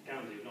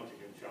county of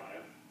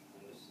Nottinghamshire,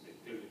 and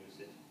including the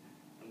city,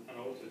 and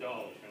also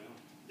Derbyshire,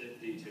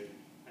 D2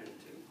 and 2.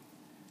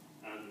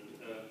 And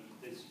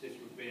this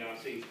would be our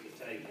seat at the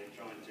table in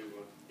trying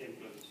to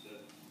influence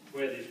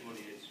where this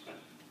money is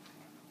spent.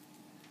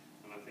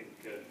 And I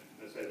think,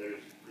 as I say, there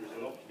is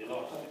a lot to be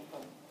lost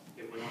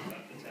if we're not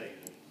at the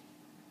table.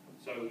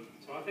 So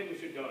I think we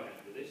should go ahead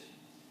with this.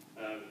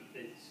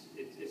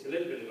 It's a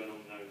little bit of an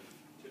unknown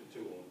to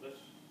all of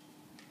us.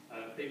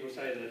 People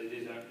say that it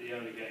is the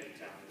only game in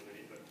town at the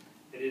minute, but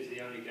it is the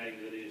only game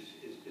that is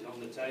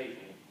on the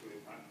table to,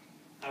 in fact,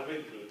 have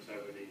influence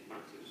over these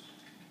matters.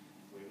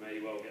 We may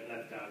well get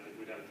left out if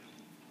we don't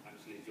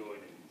actually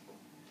join in.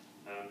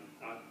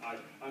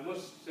 I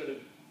must sort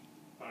of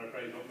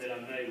paraphrase what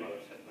Milan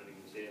Maywell said when he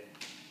was here.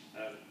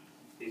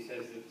 He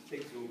says that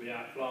things will be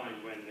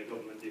outlined when the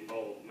government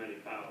devolve many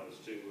powers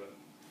to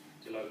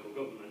local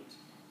government.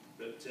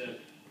 But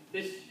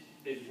this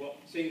is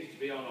what seems to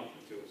be on offer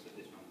to us at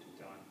this moment in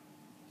time.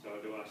 So I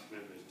do ask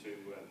members to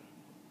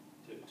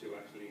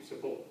actually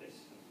support this.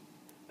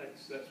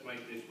 Let's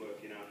make this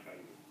work in our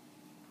favour.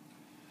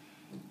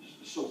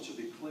 So to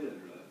be clear,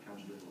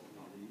 Councillor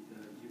Lockley,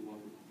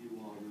 you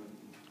are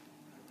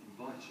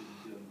inviting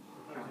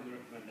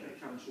the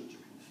Council to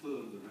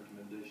confirm the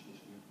recommendation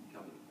that's coming from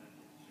Cabinet.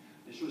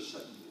 Is there a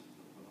second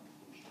for that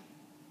motion?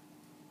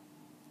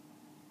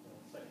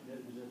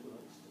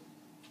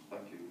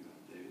 Thank you,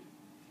 David.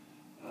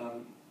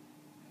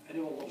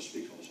 Anyone want to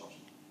speak on this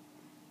item?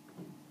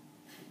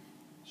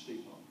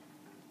 Steve Barber.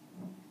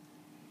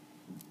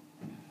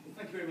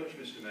 Thank you very much,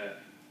 Mr. Mayor.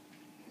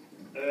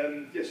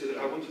 Yes,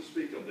 I want to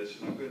speak on this,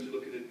 and I'm going to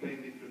look at it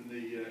mainly from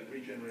the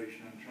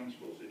regeneration and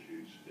transport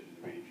issues in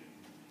the region.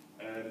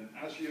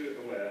 As you're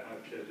aware,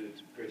 I've chaired the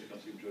Greater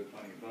Nottingham Joint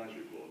Planning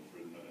Advisory Board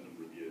for a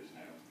number of years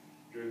now,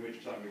 during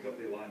which time we got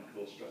the aligned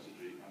course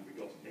strategy and we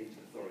got 8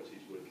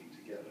 authorities working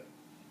together.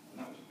 And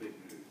that was a big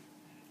move.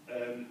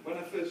 When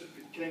I first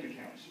became a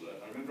councillor,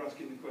 I remember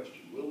asking the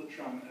question, will the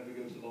tram ever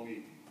go to Long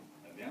Eaton?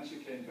 And the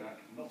answer came back,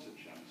 not a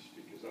chance,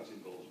 because that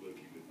involves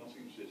working with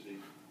Nottingham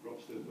City,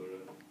 Broxtowe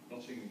Borough,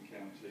 Nottingham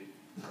County,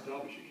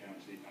 Derbyshire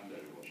County and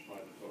Erewash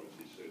 5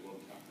 authorities, so it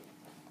won't happen.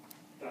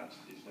 That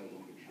is no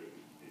longer true.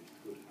 It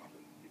could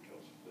happen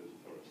because those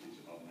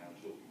authorities are now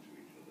talking to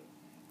each other.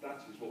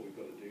 That is what we've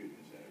got to do in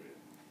this area.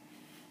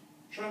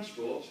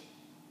 Transport,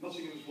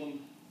 Nottingham's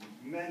won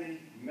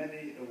many,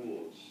 many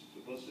awards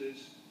for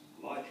buses,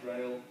 light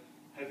rail,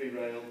 heavy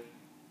rail,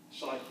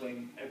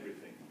 cycling,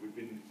 everything. We've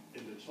been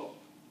in the top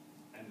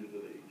end of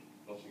the league,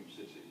 Nottingham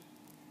City.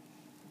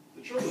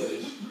 The trouble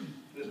is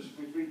that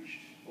we've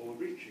reached, or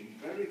we're reaching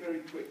very,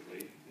 very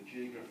quickly, the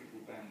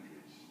geographical boundaries.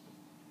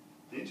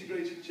 The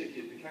integrated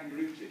ticket, the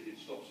kangaroo ticket,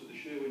 stops at the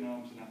Sherwin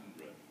Arms in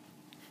Attenborough.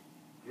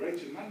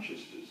 Greater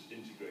Manchester's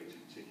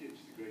integrated ticket,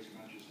 the Greater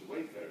Manchester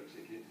Wayfarer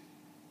ticket,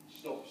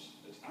 stops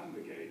at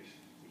Ambergate,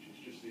 which is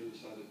just the other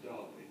side of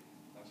Derby.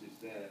 That is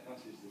there, that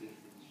is the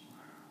difference.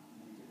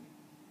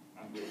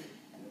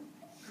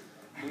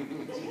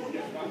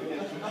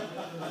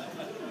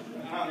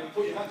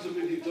 Put your hands up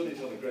if you've done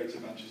it on a Greater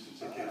Manchester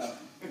ticket.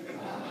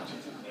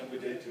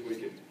 Ambergate to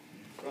Wigan.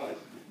 Right,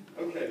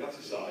 okay, that's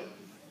aside.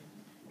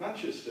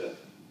 Manchester,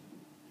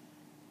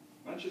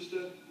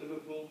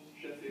 Liverpool,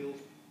 Sheffield,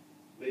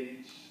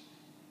 Leeds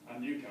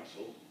and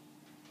Newcastle,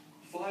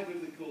 5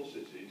 of the core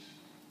cities,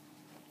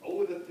 all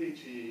with their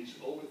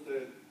PTEs, all with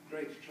their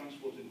great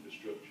transport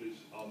infrastructures,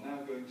 are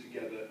now going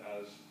together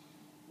as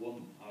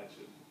one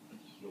item.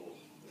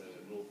 North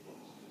one,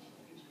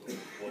 it's called.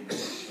 One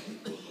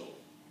North.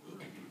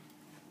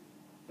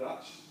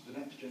 That's the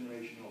next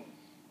generation on.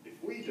 If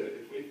we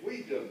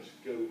don't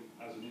go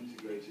as an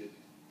integrated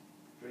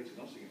Greater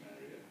Nottingham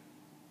area,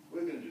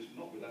 we're going to just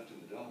not be left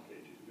in the dark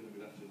ages, we're going to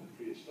be left in the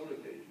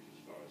prehistoric ages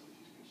as far as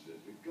this is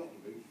concerned. We've got to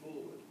move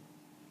forward.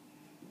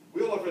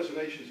 We all have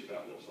reservations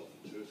about what's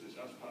offered to us.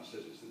 As Pat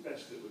says, it's the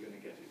best that we're going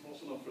to get. It's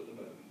what's on offer at the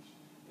moment.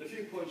 And a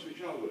few points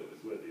which are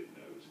worthy of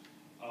note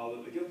are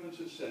that the government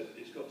has said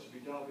it's got to be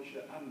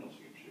Derbyshire and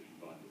Nottinghamshire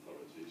combined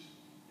authorities.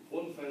 If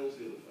one fails,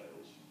 the other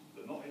fails.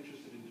 They're not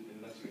interested in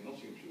letting a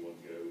Nottinghamshire one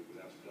go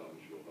without a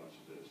Derbyshire or vice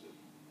versa.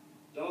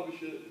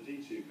 Derbyshire, the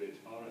D2 bit,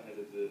 are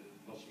ahead of the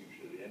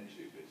Nottinghamshire, the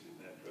N2 bit in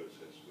their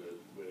process.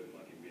 We're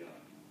lagging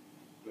behind.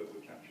 But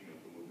we're catching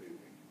up and we're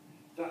moving.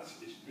 That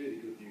is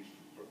really good news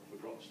for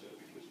Broxtowe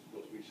because, of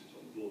course, we sit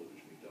on the border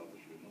between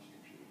Derbyshire and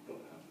Nottinghamshire. We've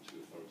got to have the 2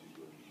 authorities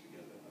working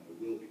together and there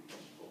will be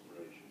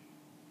cross-cooperation.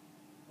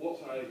 What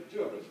I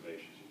do have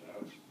reservations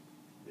about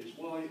is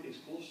why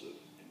is Gloucester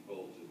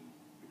involved in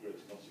the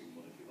Greater Nottingham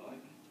one, if you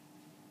like,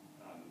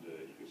 and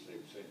you could say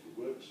the same for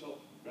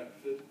Worksop,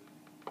 Retford,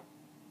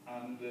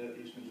 and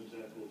East Midlands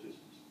Airport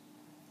isn't.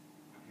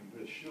 I can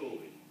very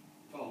surely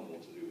far more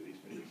to do with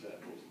East Midlands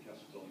Airport and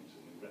Castle Donington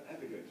than we're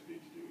ever going to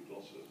be to do with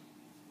Gloucester.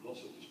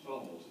 Gloucester is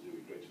far more to do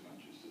with Greater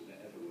Manchester than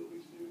it ever will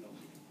be to do with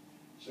Nottingham.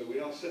 So we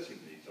are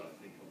setting these, I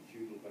think, on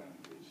feudal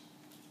boundaries.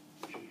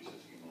 We should be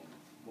setting them on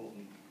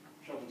modern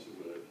travel to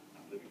work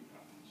and living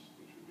patterns,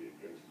 which would be a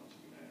Greater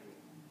Nottingham area,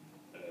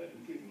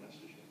 including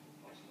Leicestershire,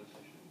 parts of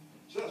Leicestershire.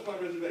 So that's my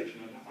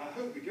reservation, and I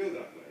hope we go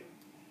that way.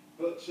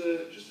 But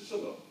just to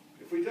sum up,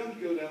 if we don't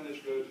go down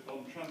this road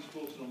on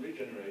transport and on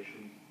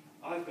regeneration,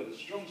 I've got a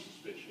strong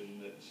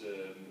suspicion that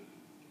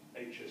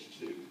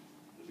HS2,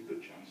 there's a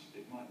good chance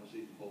it might not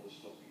even bother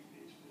stopping in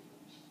the East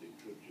Midlands. It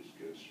could just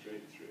go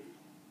straight through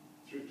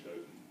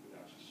Towden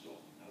without a stop.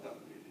 Now that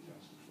would be a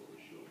disaster for us,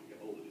 sure. We get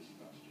all the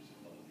disadvantages and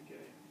none of the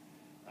gain.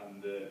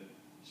 And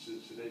Sir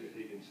David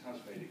Higgins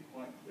has made it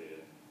quite clear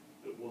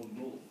that One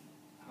North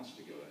has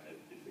to go ahead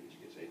if they're to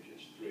get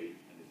HS3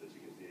 and if they're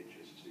to get the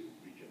HS2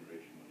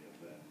 regeneration money up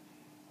there.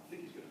 I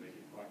think he's going to make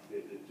it quite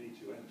clear that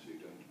D2 and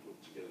 2 don't put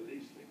together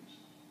these things.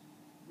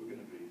 We're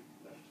going to be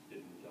left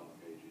in the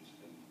dark ages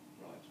and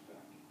right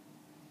back.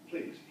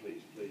 Please,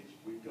 please, please,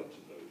 we've got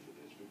to vote for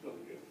this. We've got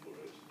to go for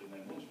it. And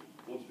then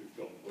once we've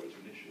gone for it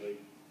initially,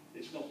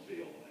 it's not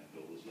be all and end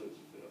all. There's loads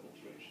of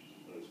alterations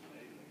and loads of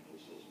enabling and all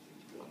sorts of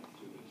things going on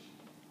to us.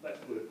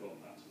 Let's work on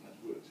that and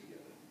let's work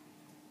together.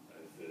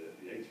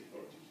 The 8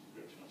 authorities in the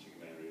Greater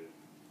Nottingham area,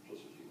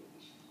 plus a few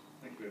others.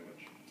 Thank you very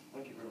much.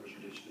 Thank you very much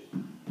indeed, Steve.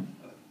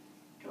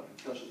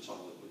 Councillor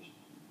Tyler, please.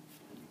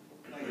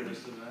 Thank you,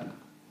 Mr. Mayor,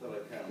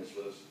 fellow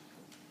councillors.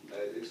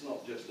 It's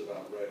not just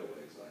about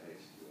railways, I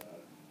hasten to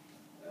add.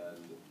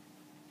 And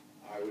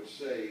I would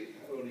say,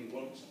 only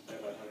once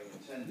ever having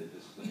attended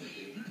this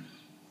committee,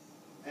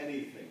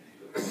 anything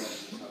that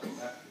prevents having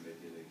that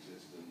committee in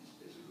existence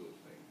is a good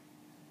thing.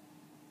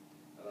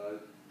 And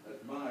I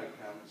admire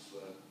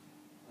Councillor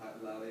Pat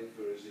Lally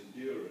for his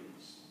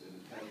endurance in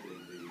attending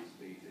these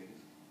meetings.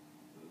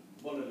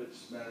 One of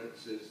its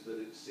merits is that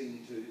it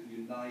seemed to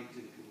unite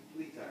in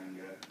complete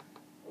anger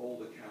all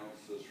the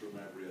councillors from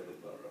every other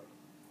borough.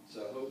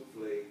 So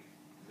hopefully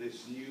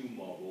this new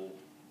model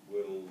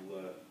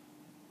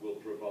will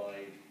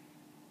provide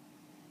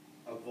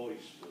a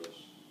voice for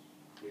us,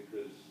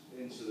 because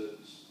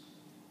incidents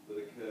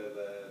that occur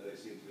there, they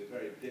seem to be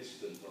very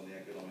distant on the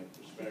Economic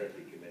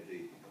Prosperity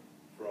Committee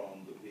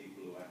from the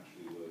people who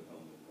actually work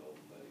on the golf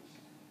base.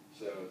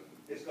 So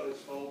it's got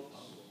its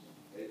faults,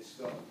 it's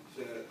got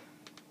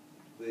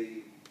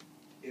the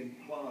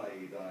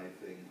implied, I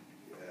think,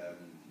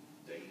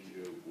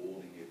 danger,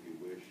 warning if you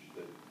wish,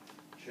 that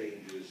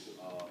changes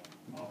are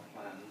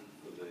planned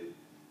for the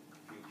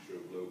future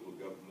of local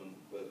government,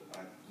 but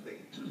I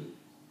think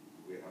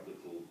we have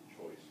little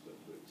choice but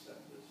to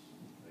accept this.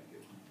 Thank you.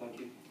 Thank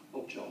you.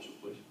 Oh, Charles,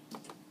 please.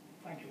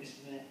 Thank you, Mr.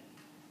 Mayor.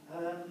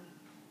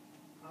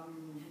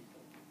 I'm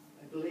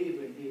a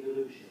believer in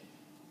devolution.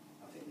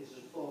 I think this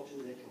is far too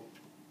little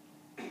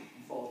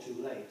and far too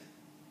late.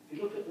 If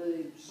you look at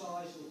the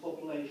size of the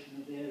population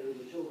of the area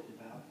we're talking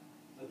about,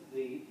 of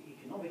the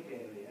economic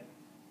area,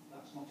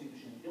 that's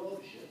Nottinghamshire and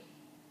Derbyshire,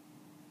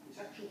 its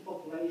actual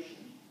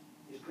population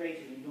is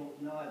greater than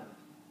Northern Ireland.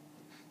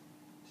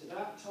 It's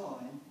about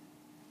time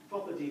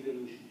proper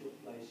devolution took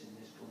place in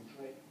this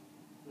country,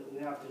 that we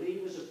have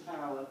levers of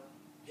power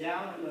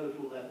down at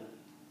local level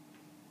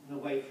and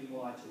away from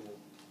Whitehall,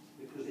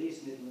 because the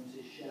East Midlands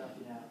is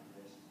shouting out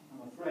for this.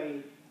 I'm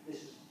afraid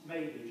this is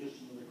maybe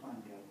just another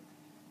Clango.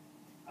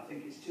 I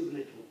think it's too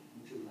little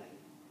and too late.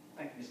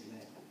 Thank you, Mr.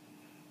 Mayor.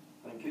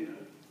 Thank you.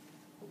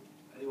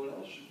 Anyone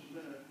else?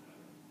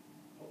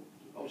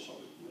 Oh,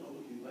 sorry. We're not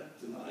looking there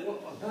tonight.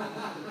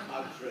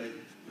 I'm afraid.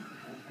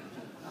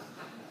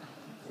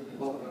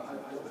 Well,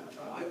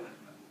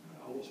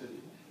 I will tell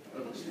you.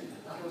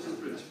 Councillor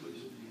Prince,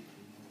 please.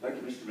 Thank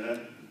you, Mr.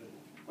 Mayor.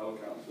 Fellow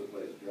councillors,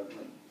 ladies and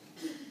gentlemen.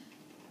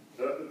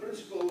 The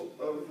principle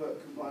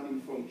of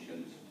combining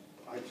functions,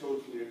 I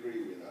totally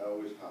agree with. I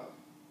always have.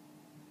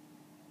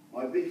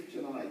 My beef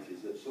tonight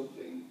is that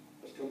something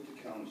has come to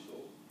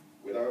council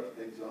without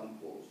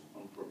examples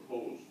and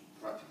proposed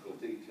practical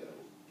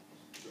details,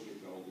 so we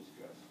can all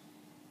discuss.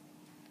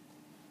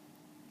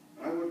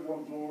 I would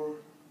want more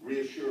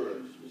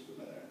reassurance, Mr.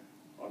 Mayor,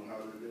 on how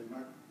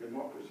the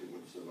democracy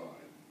would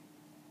survive.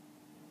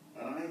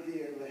 An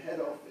idea of the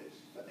head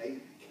office for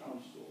 8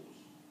 councils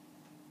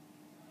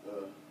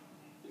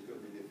is going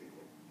to be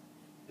difficult.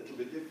 It'll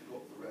be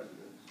difficult for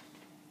residents.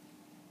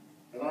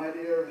 An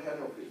idea of head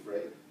office for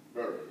 8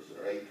 boroughs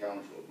or 8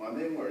 councils. My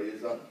main worry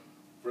is that,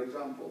 for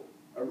example,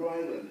 a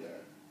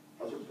Rylander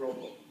has a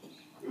problem.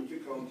 Who to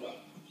contact?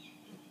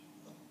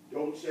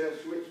 Don't say a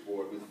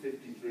switchboard with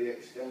 53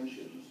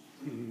 extensions,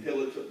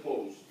 pillar to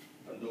post,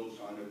 and no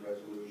sign of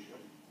resolution.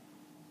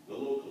 The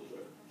local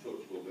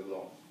touch will be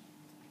lost.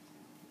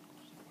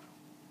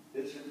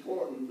 It's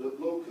important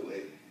that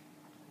locally,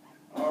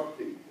 our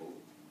people,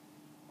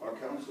 our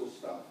council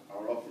staff,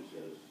 our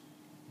officers,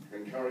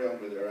 can carry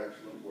on with their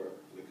excellent work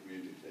for the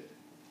community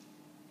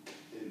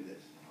in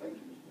this. Thank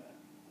you, Mr. Mayor.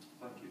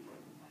 Thank you,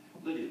 Brendan.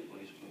 Lydia,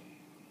 please.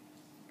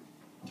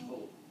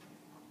 Oh.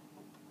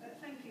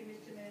 Thank you,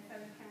 Mr. Mayor,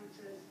 fellow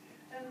councillors.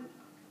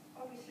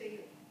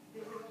 Obviously,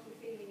 there's a lot of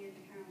feeling in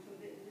the council,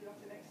 there's a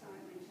lot of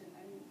excitement,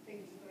 and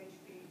things are going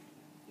to be,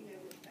 you know,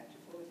 better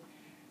for us.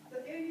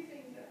 But the only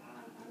thing that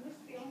I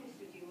must be honest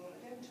with you all, I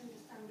don't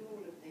understand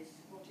all of this,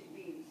 what it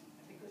means,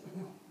 because I'm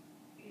not,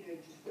 you know,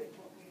 just with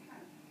what we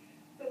had.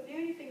 But the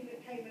only thing that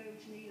came over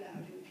to me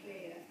loud and clear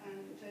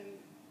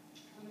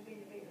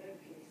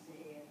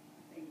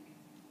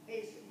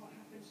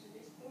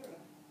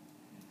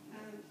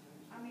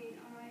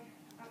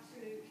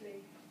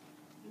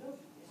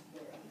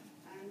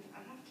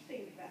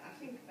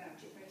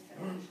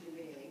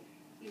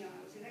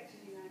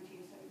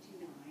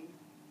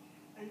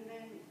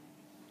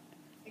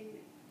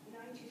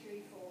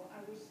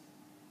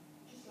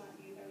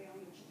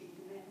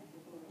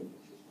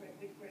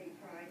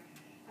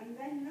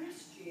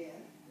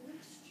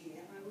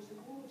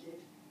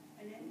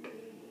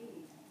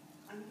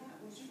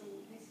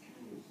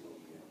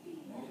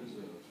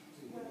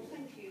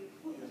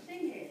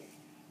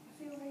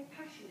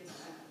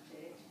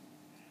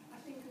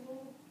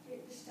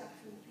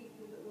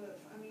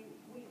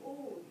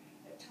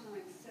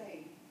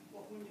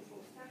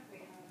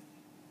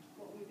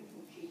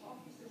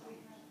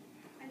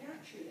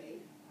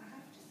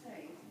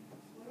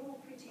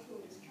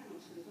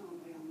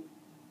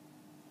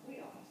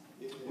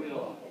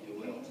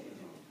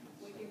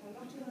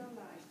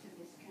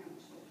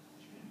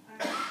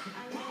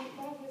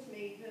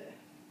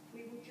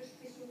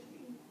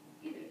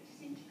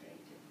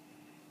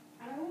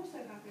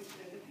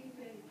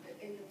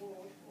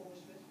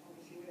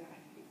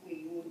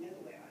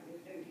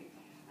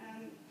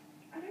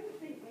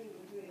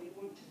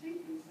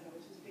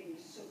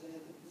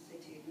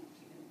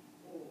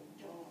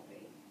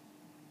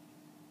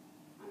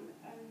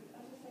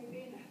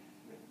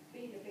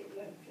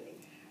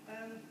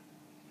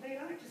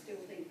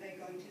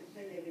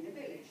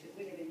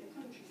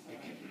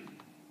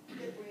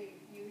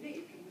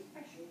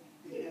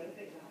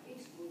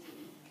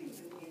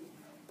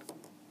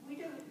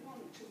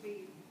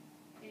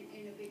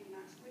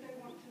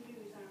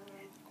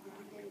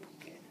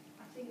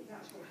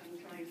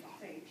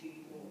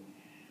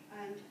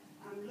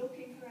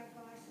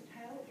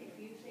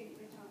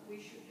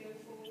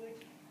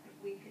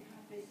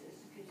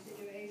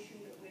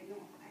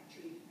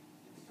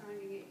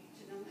assigning it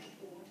to nominate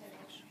or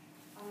whatever,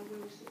 I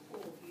will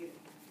support you.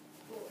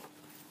 But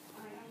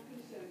I am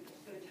concerned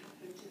what's going to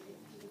happen to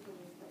the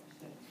borough of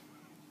Broxtowe.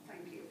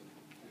 Thank you.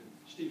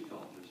 Steve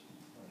Barber.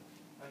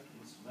 Thank you,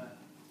 Mr. Mayor.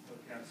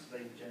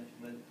 Councillor, ladies and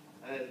gentlemen.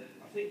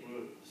 I think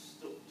we're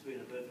stuck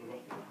between a bit of a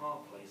rock and a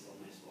hard place on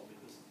this one,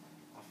 because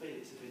I feel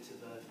it's a bit of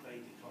a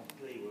fait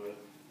accompli.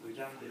 We're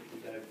damned if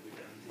we don't, we're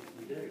damned if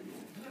we do.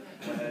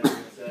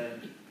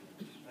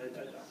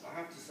 I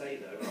have to say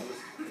though, I was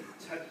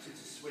tempted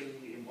to swing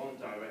in one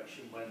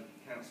direction when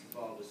Councillor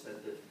Barber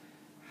said that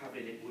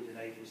having it would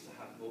enable us to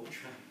have more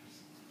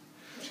trams.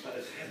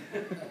 But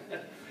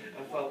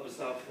I felt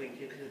myself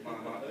thinking, I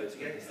might vote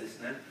against this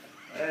now.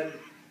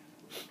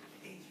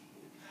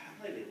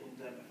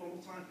 From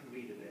what I can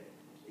read of it,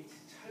 it's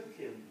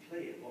totally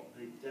unclear what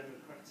the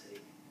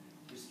democratic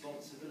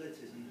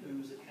responsibilities and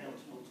who's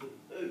accountable to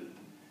who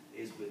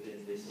is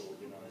within this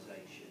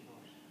organisation.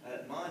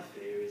 My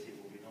fear is it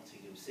will be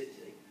Nottingham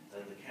City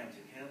and the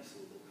county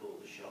council that call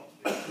the shots,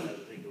 because they're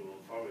the bigger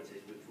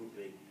authorities, which would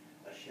be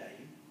a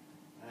shame.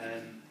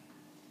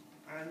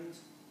 And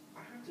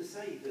I have to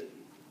say that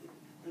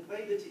the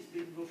way that it's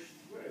been rushed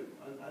through,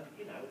 and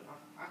you know,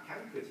 I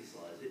can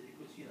criticise it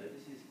because, you know,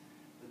 this is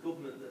the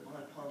government that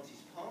my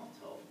party's part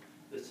of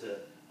that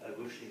are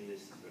rushing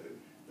this through.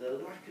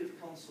 The lack of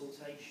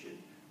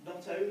consultation,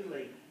 not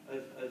only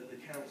of the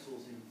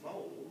councils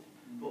involved,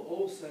 but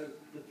also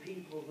the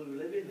people who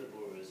live in the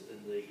boroughs and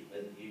the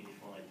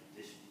unified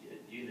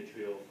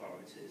unitary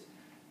authorities.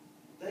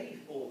 They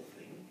all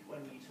think,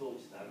 when you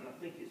talk to them, and I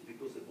think it's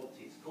because of what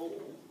it's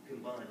called,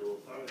 combined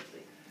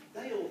authority,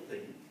 they all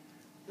think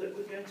that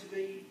we're going to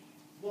be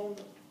one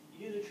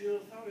unitary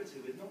authority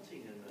with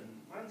Nottingham and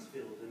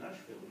Mansfield and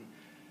Ashfield. And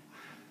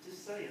I have to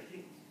say, I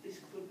think this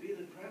could be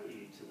the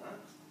prelude to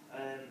that.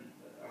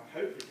 I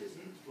hope it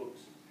isn't, but,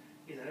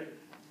 you know,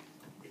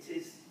 it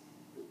is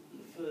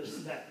the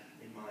first step,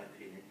 in my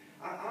opinion.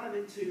 I'm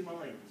in two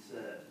minds,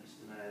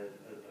 Mr. Mayor,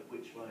 of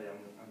which way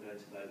I'm going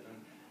to vote. And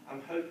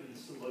I'm hoping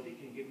somebody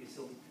can give me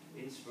some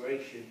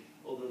inspiration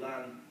other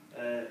than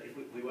if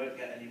we won't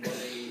get any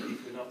money,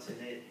 if we're not in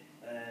it,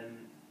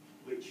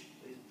 which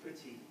is a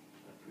pretty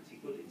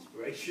good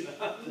inspiration,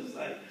 I have to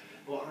say.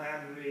 But I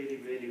am really,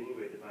 really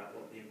worried about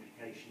what the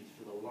implications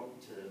for the long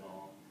term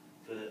are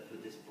for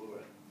this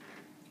borough.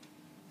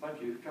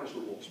 Thank you.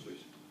 Councillor Watts,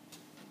 please.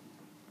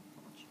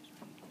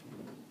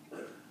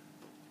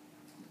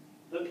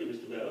 Thank you,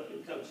 Mr. Mayor. I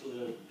think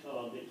Councillor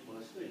Carr nicked my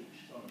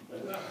speech.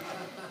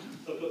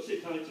 So I've got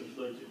 6 items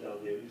noted down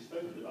here, and you've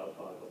spoken about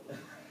 5 of them.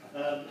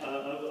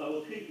 I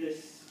will keep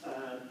this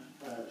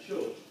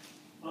short.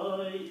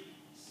 I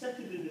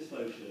seconded this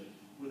motion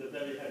with a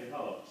very heavy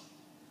heart.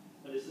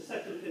 And it's the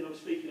second thing I'm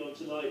speaking on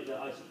tonight that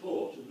I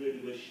support and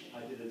really wish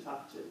I didn't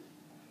have to.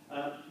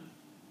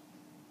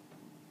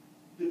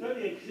 The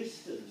very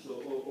existence or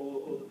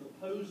the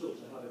proposal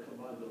to have a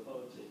combined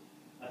authority,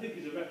 I think,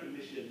 is a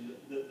recognition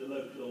that the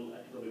local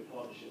economic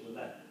partnership, the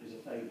LEP, is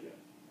a failure.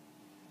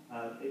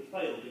 It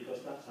failed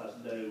because that has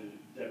no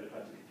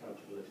democratic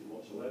accountability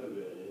whatsoever,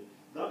 really.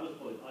 That was the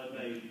point I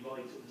made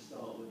right at the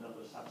start when that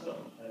was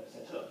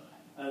set up.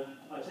 And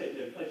I take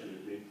no pleasure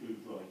in being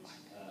proved right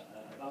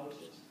about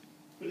it.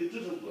 But it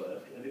doesn't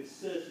work, and it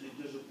certainly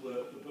doesn't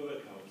work for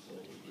borough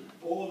councils.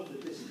 All of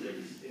the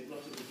districts in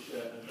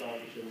Nottinghamshire and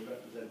Derbyshire are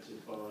represented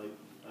by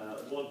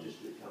one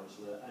district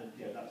councillor, and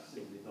yeah, that's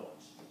simply not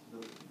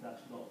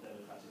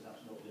democratic,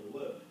 that's not going to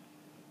work.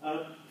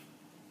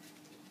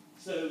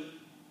 So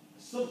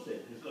something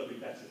has got to be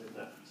better than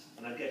that,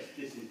 and I guess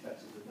this is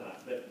better than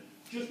that. But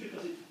just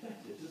because it's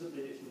better doesn't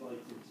mean it's the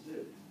right thing to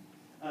do.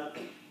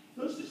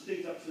 Firstly,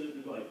 Steve's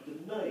absolutely right. The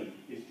name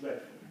is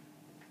dreadful.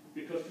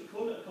 Because to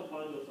call it a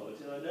combined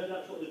authority, and I know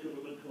that's what the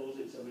government calls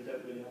it, so we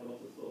don't really have a lot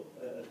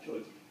of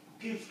choice,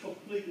 gives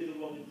completely the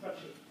wrong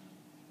impression.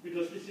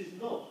 Because this is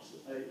not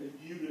a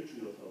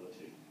unitary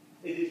authority.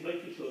 It is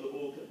making sure that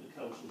all the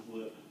councils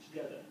work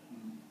together.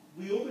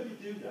 We already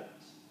do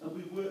that, and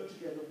we work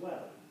together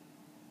well.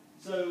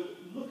 So,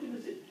 looking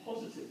at it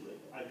positively,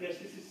 I guess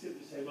this is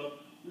simply saying,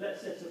 well, let's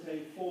set up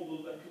a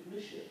formal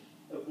recognition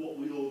of what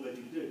we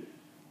already do.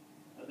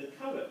 And the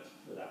carrot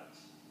for that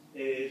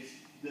is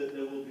that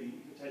there will be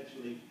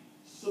potentially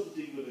some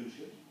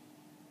devolution.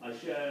 I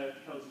share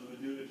Councillor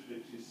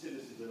Radulicich's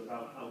cynicism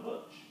about how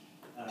much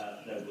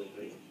there will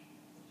be,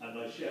 and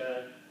I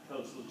share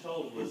Councillor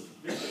Chalmers'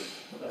 vision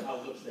for how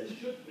much there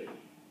should be.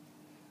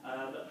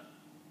 But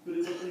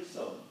it will be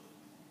some,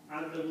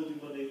 and there will be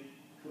money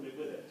coming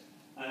with it.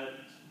 And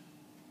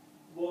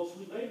whilst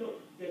we may not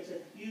get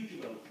a huge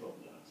amount from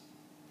that,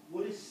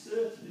 what is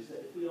certain is that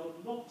if we are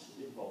not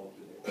involved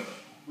in it,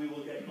 we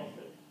will get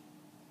nothing.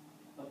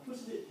 And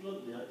putting it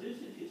bluntly, I do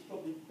think it's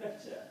probably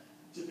better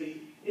to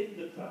be in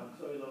the pram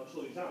throwing our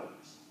toys out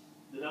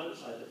than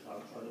outside the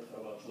pram trying to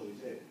throw our toys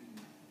in.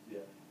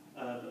 Yeah.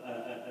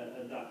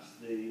 And that's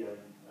the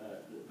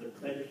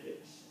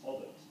benefits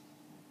of it.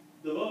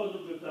 There are a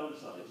number of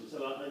downsides, and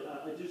so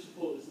I do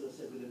support this, as I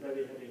said, with a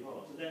very heavy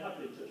heart, and they have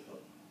been touched on.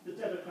 The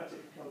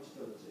democratic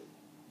accountability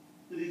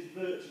that is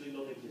virtually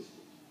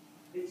non-existent.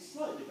 It's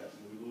slightly better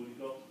than we've already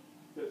got,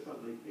 but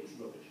frankly, it's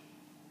rubbish.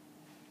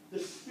 The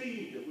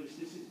speed at which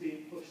this is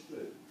being pushed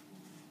through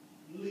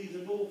leaves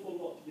an awful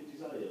lot to be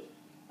desired.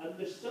 And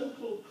the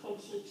so-called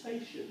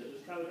consultation that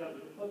was carried out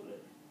with the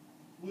public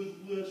was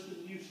worse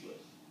than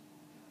useless.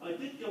 I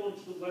did go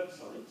onto the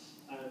website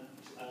and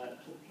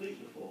complete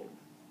the form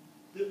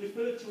that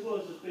referred to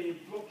us as being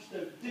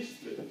Broxtowe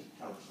District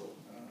Council,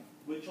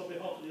 which on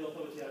behalf of the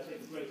authority I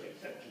take a great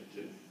exception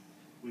to.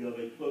 We are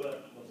a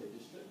borough, not a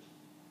district.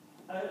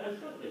 And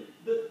frankly,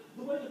 the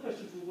way the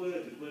questions were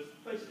worded was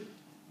basically,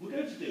 we're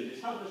going to do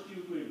this, how much do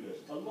you agree with us?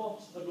 A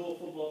lot, an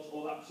awful lot,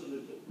 or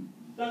absolutely?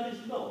 That is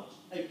not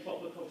a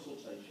proper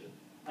consultation.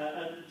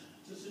 And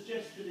to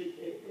suggest that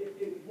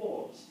it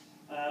was,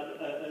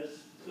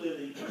 as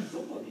clearly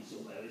somebody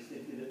somewhere is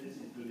thinking that this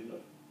is good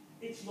enough,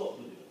 it's not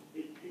good enough.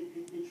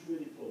 It's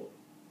really poor.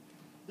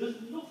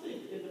 There's nothing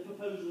in the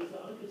proposals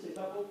that I can say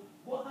about, well,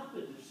 what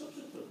happened if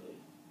subsequently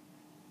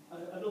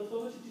an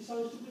authority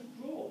decides to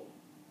withdraw?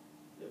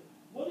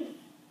 What if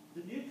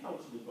the new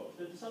council in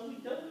Broxtowe decide we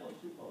don't want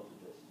to be part of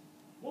this?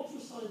 Once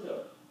we're signed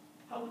up,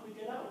 how do we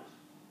get out?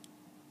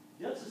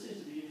 The answer seems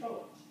to be you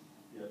can't.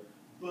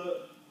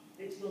 But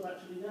it's not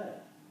actually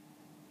there.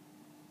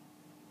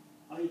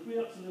 I agree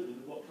absolutely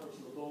with what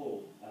Councillor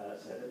Ball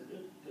said. I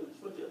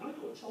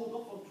got told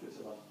off on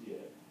Twitter last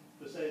year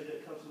for saying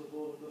that Councillor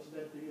Ball was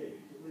an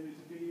MPE, because maybe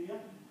it's a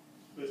BEM.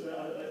 But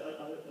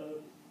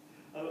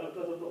I'm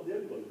glad I'm not the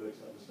only one who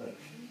makes that mistake.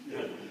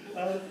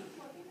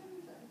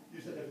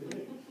 You said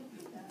MPE.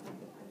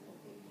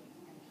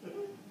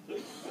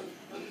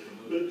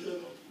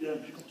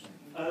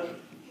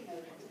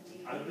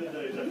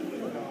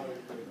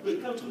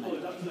 But Councillor Ball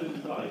is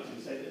absolutely right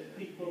in saying that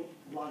people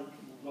like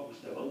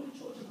Broxtowe, we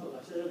talked about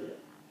that earlier,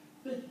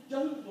 they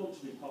don't want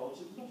to be part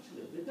of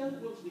Nottingham, they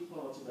don't want to be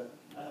part of a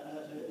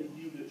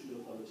unitary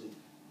authority.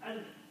 And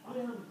I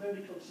am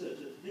very concerned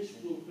that this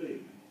will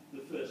be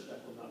the first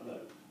step on that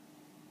road.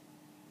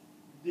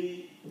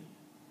 The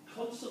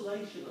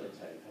consolation I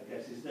take, I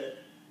guess, is that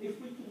if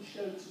we can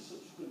show to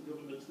subsequent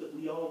governments that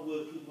we are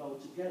working well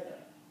together,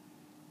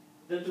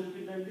 then there will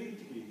be no need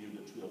to be a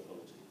unitary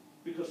authority.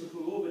 Because if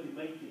we're already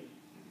making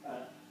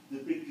the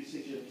big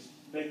decisions,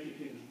 making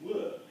things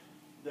work,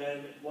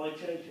 then why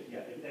change it?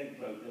 Yeah, if it ain't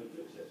broke, don't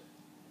fix it.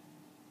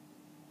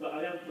 But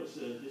I am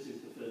concerned this is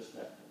the first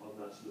step on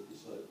that slippery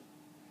slope.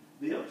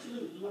 The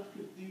absolute lack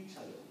of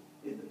detail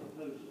in the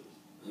proposals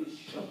is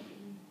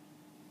shocking.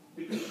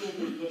 Because it's all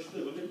been rushed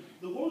through. I mean,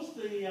 there was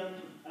the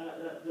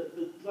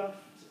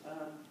draft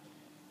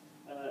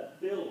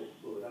bill,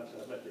 well,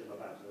 actually I've left it in my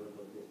bag, so I don't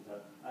know what it is,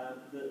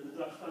 the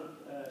draft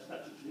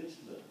statutory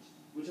instrument,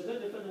 which I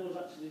don't know if anyone's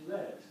actually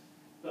read,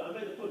 but I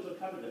made a point on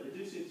cabinet, they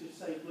do seem to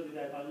save money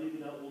there by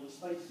leaving out all the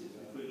spaces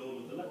between all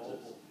of the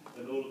letters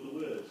and all of the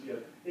words.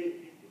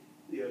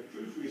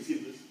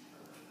 Proofreading was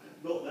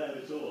not there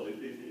at all, it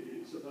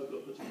somehow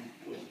got put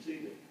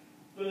in.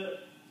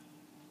 But,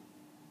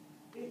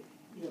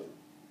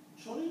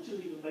 trying to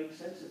even make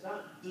sense of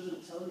that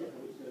doesn't tell you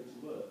how it's going to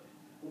work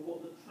or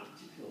what the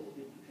practical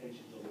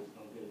implications of it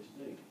are going to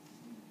be.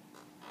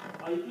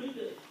 I agree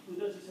that with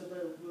those who said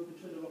we're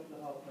between a rock and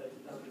a hard place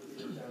and down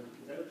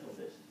on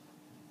this.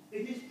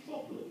 It is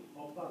probably,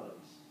 on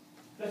balance,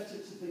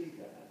 better to be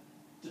there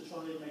to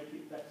try and make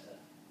it better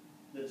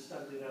than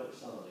standing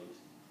outside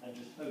and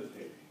just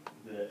hoping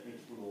that it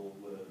will all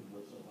work and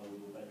that somehow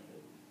we will benefit.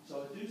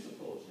 So I do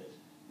support it,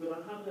 but I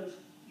have those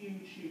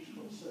huge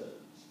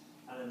concerns,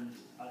 and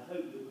I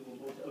hope that we will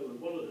want to over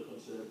one other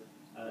concern,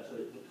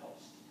 the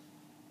cost.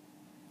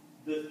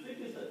 The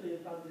figures that they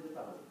have bandied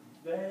about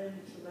vary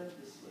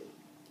tremendously.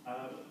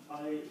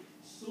 I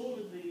saw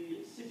in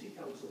the City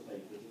Council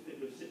papers a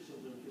figure of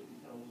 £650,000.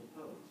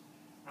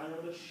 And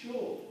I'm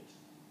assured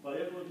by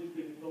everyone who's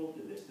been involved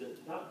in this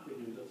that that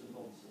figure is utter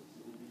nonsense.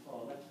 It would be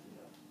far less than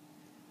that.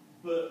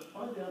 But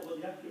finding out what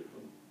the accurate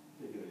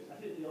figure is,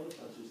 I think the honest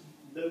answer is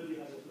nobody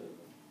has a clue.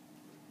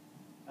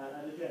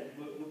 And again,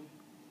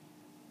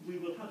 we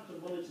will have to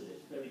monitor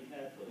this very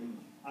carefully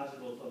as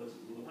an authority.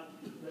 We will have to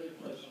keep a very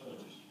close eye on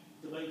it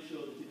to make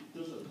sure that it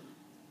doesn't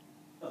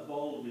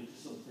evolve into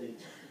something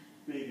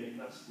big and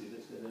nasty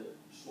that's going to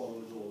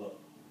swallow us all up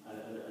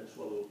and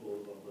swallow up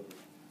all of our money.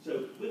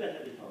 So, with a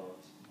heavy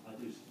heart, I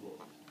do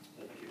support it.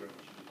 Thank you very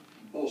much.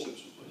 Paul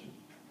Simpson, please.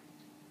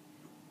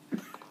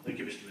 Thank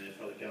you, Mr Mayor,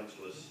 fellow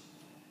councillors.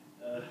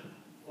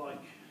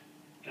 Like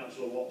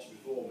Councillor Watts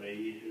before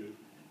me, who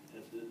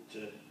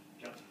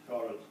Councillor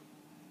Carr had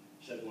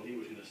said what he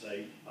was going to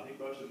say, I think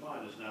most of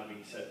mine has now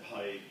been said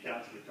by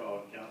Councillor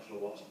Carr and Councillor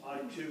Watts.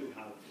 I too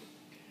have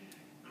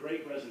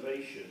great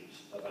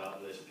reservations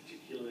about this,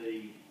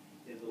 particularly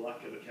in the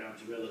lack of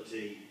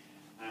accountability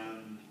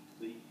and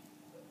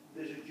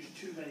there's just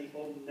too many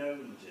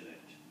unknowns in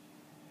it.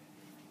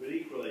 But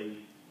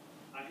equally,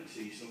 I can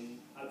see some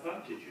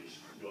advantages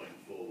going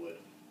forward.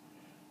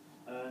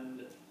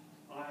 And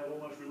I have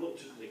almost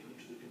reluctantly come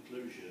to the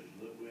conclusion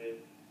that we're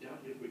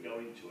damned if we go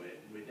into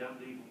it, and we're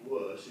damned even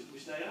worse if we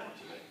stay out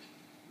of it,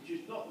 which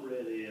is not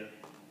really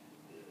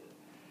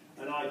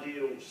an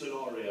ideal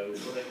scenario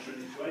for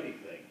entering into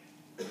anything.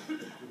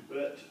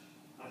 But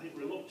I think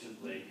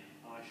reluctantly,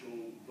 I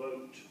shall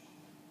vote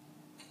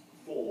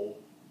for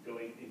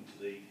going into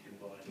the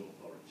combined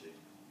authority.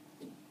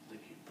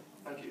 Thank you.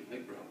 Thank you.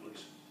 Nick Brown,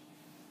 please.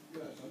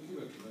 Yes, thank you,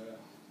 Mr. Mayor.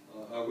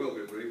 I will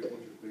be brief,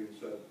 much has been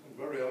said, and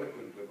very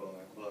eloquently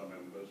by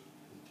members.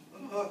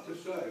 And I have to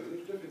say that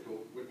it's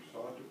difficult which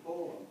side to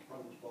fall on.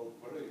 Frank spoke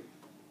very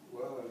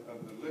well,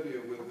 and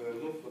Lydia, with their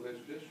love for this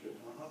district,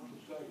 I have to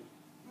say,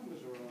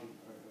 members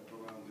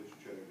around this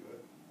chamber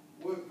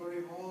work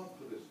very hard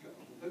for this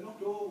council. They're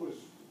not always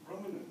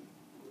prominent,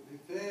 but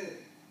they're there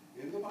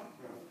in the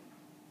background,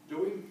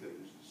 doing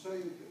things,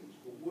 saying things,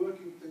 but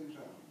working things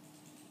out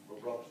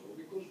for Broxtowe,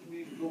 because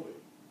we need going.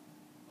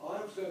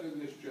 I've said in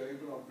this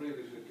chamber on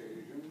previous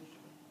occasions,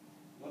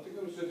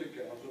 Nottingham City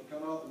Council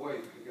cannot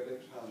wait to get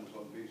its hands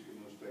on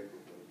Beeston and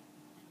Stapleford.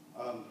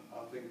 And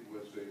I think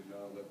we're seeing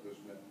now that this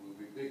net will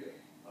be bigger.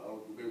 How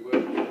it will be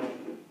worked out,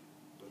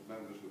 as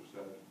members have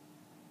said,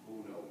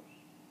 who knows?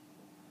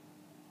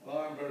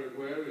 I'm very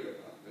wary of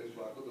that. It's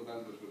like other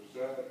members have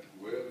said,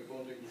 where the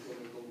funding is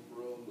going to come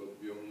from, will it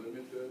be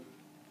unlimited?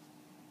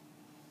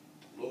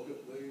 Look at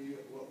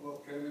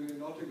what came in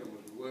Nottingham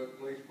with the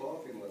workplace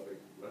parking levy.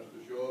 Rest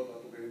assured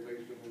that'll be in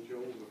Beeston and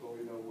Chiltern before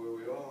we know where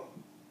we are.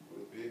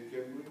 Will it be in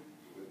Kimberley?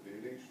 Will it be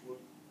in Eastwood?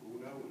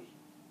 Who knows?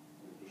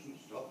 And it doesn't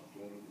stop at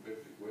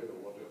 250 quid or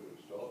whatever it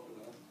started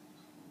at.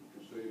 You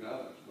can see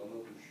now it's gone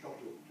up and shot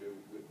up to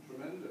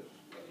tremendous.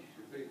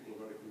 The people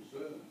are very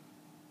concerned.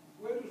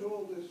 Where does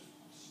all this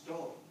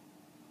stop?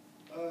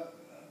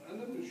 And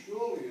then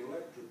surely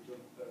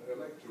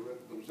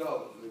electorate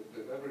themselves,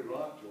 they've every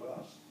right to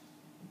ask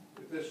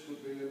if this could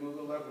be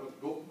another level of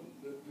government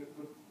that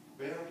could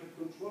be out of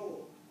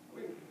control. I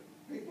mean,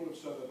 people have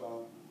said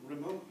about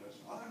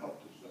remoteness. I have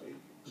to say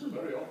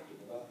very often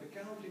about the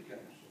county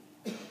council.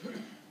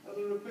 And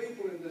there are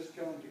people in this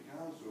county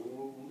council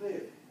who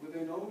live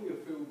within only a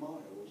few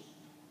miles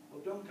of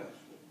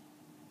Doncaster,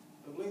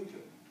 of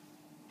Lincoln.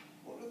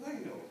 What do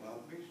they know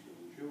about Beeston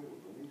and Chiltern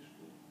and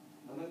Eastwood?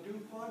 And I do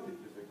find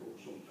it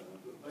difficult sometimes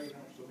that they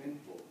have some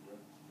input.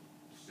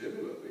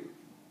 Similarly,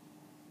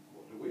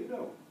 what do we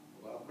know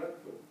about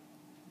Retford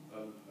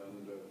and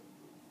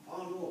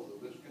far north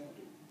of this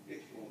county?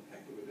 It's one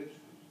heck of a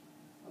distance.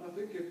 And I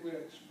think if we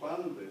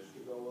expand this to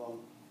go on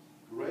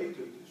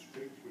greater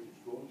districts, which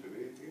it's going to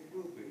be, it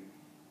will be,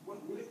 well,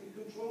 will it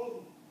be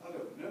controllable? I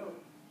don't know.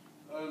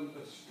 And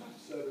as Stan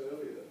said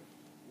earlier,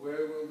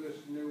 where will this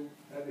new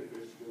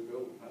edifice be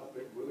built? How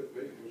big will it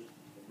be? Because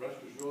rest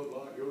assured,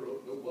 like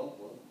Europe, they'll want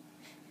one.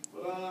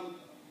 But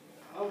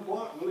I'm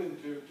quite willing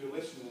to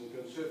listen and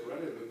consider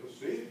any of the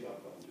perceived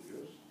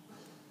advantages.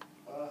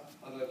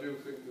 And I do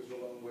think there's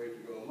a long way to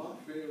go. My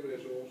fear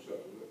is also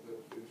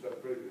that's been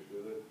said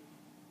previously that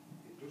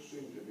it does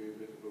seem to be a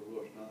bit of a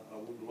rush. Now, I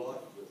would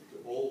like that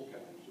all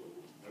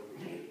councils,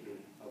 everybody, do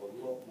have a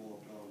lot more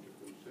time to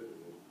consider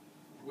this.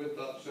 With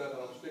that said,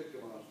 I'll stick to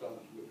my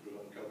stance, which was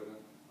on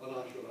cabinet, and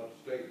I shall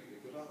abstain,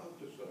 because I have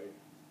to say,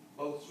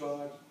 both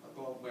sides, I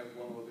can't make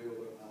one or the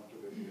other out of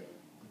it yet.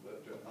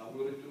 But I'm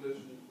willing to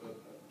listen, but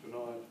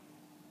tonight,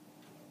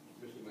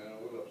 Mr. Mayor,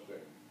 I will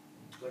abstain.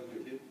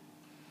 Thank you.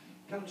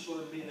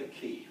 Councillor Mina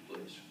Key,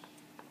 please.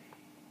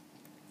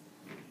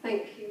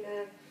 Thank you,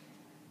 Mayor.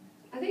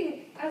 I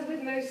think, as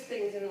with most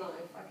things in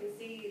life, I can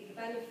see the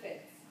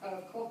benefits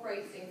of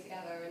cooperating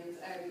together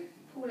and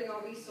pooling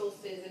our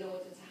resources in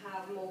order to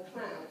have more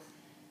clouds.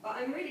 But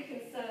I'm really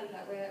concerned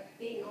that we're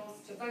being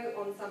asked to vote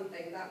on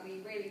something that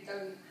we really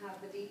don't have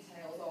the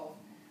details of.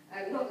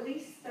 Not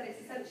least that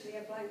it's essentially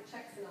a blank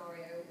check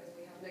scenario, as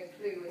we have no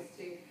clue as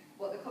to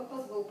what the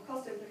possible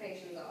cost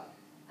implications are.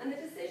 And the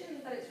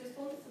decisions that it's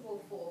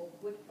responsible for,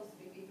 would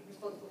possibly be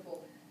responsible for,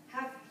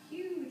 have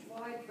huge,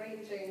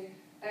 wide-ranging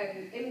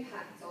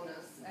impacts on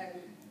us.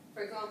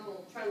 For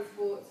example,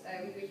 transport,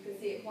 we can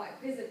see it quite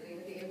visibly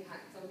with the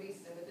impact on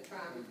Beeston with the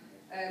tram,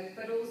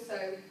 but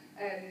also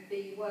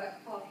the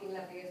work parking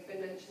levy has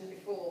been mentioned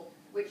before,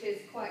 which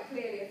is quite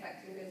clearly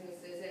affecting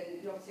businesses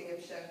in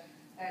Nottinghamshire,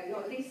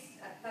 not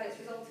least that it's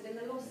resulted in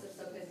the loss of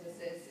some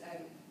businesses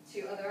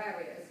to other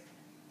areas.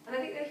 And I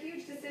think they're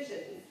huge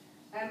decisions,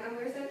 and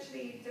we're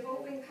essentially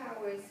devolving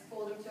powers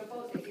for them to a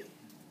body,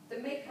 the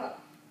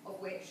makeup of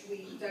which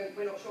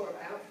we're not sure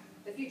about,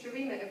 the future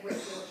remit of which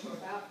we're not sure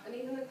about, and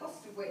even the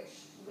cost of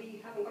which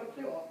we haven't got a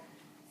clue of.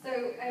 So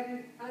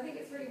I think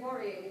it's really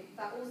worrying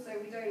that also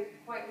we don't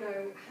quite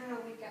know how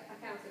we'd get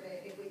back out of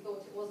it if we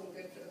thought it wasn't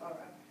good for the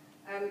borough.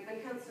 And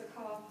Councillor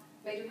Carr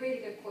made a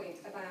really good point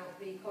about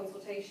the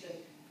consultation,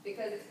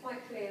 because it's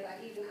quite clear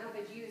that even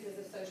avid users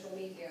of social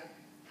media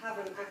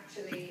haven't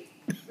actually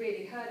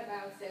really heard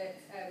about it,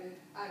 and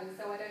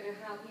so I don't know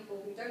how people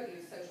who don't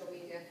use social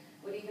media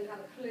would even have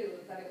a clue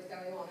that it was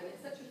going on. And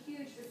it's such a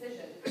huge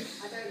decision.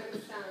 I don't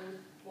understand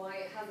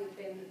why it hasn't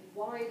been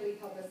widely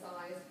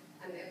publicised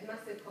and a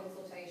massive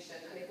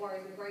consultation, and it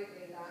worries me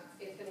greatly that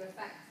it's going to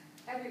affect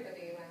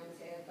everybody around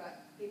here,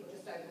 but people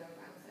just don't know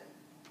about it.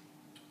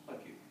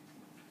 Thank you.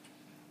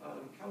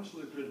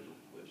 Councillor Grindle,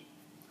 please.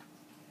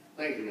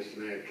 Thank you, Mr.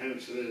 Mayor,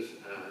 councillors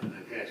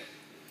and guests.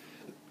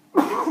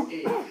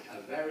 This is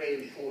a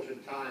very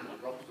important time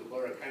for Broxtowe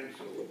Borough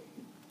Council.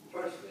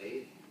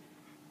 Firstly,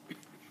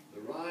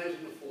 rise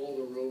and the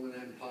fall of the Roman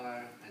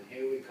Empire, and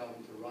here we come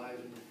to rise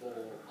and the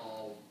fall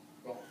of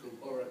Broxtowe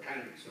Borough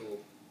Council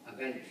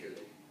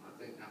eventually. I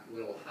think that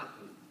will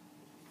happen.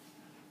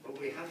 But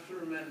we have to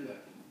remember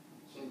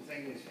some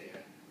things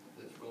here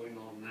that's going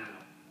on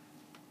now.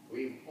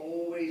 We've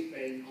always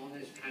been on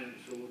this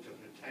council to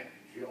protect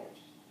jobs.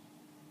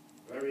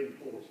 Very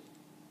important.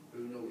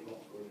 Who knows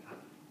what's going to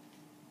happen?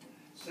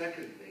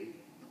 Secondly,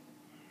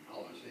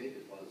 obviously,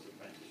 as well as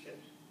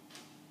apprenticeships.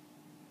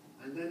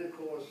 And then, of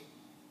course,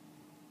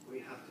 we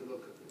have to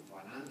look at the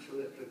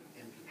financial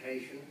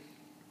implications.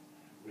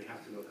 We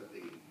have to look at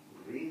the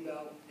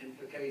greenbelt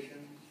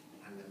implications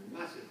and the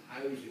massive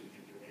housing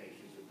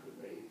implications it could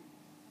be.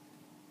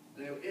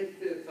 Now, if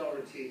the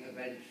authority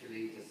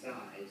eventually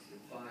decides in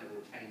 5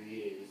 or 10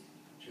 years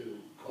to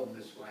come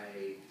this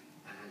way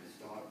and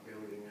start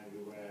building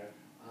everywhere,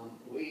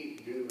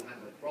 we do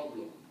have a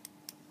problem.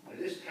 Now,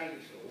 this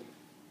council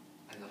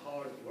and the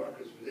hard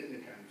workers within the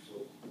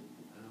council,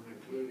 and I'm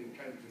including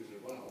councillors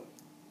as well,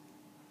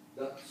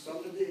 that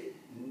some of the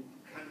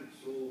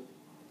council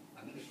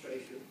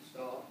administration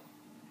staff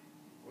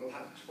will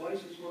have twice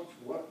as much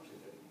work to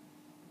do.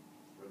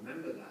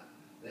 Remember that.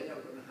 They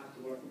are going to have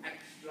to work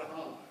extra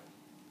hard.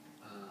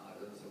 I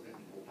don't know if they'll get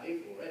more pay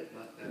for it,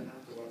 but they'll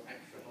have to work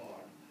extra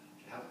hard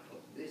to help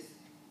put this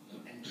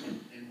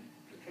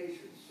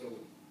implications. So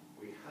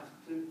we have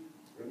to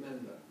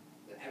remember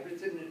that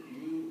everything that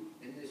you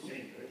in this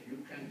chamber, you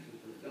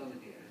councillors have done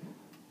here,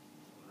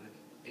 right,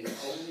 is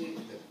only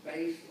the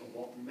base of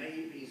what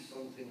may be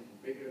something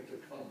bigger to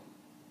come.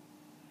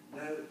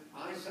 Now,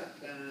 I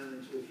sat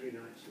down 2 or 3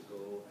 nights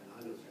ago and I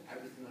looked at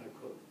everything I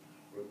could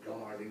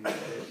regarding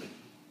this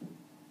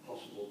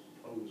possible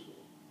proposal.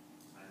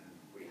 And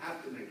we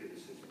have to make a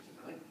decision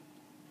tonight.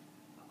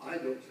 I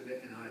looked at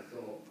it and I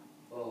thought,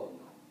 oh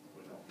no,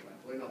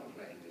 we're not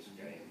playing this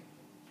game.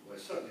 We're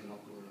certainly not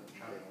going to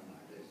carry on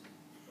like this.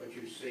 But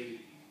you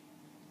see,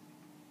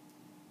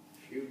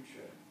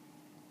 future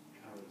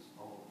carries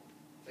on.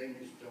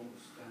 Things don't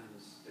stand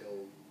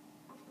still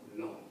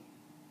long.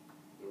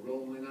 The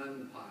Roman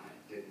Empire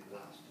didn't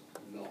last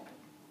long.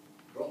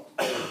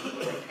 Broxtowe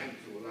Borough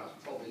Council will last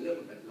probably a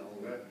little bit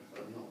longer,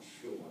 but I'm not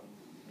sure.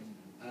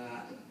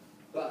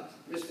 But,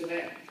 Mr.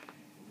 Mayor,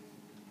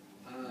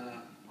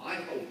 I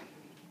hope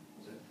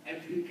that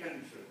every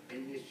councillor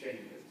in this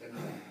chamber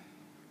tonight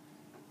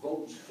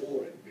votes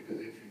for it, because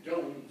if you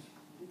don't,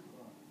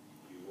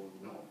 you will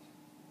not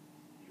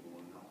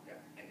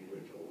get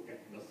anywhere at all,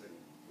 get nothing.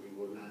 We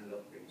will end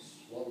up being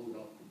swallowed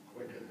up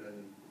quicker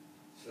than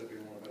slipping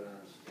on a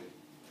banana skin.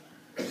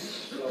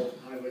 So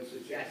I would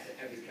suggest that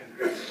every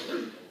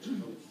councillor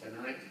votes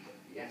tonight,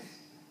 yes,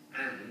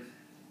 and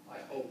I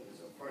hope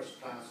there's a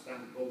first-class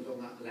stamp goes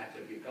on that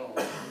letter, because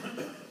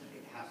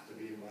it has to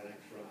be in by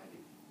next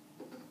Friday.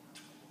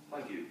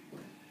 Thank you.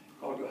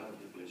 Margaret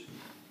Hampton, please.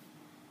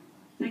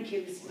 Thank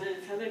you, Mr.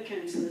 Mayor, fellow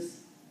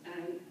councillors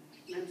and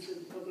members of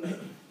the public.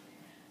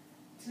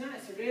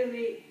 Tonight's a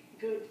really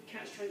good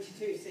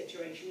catch-22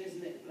 situation,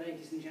 isn't it,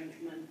 ladies and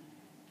gentlemen?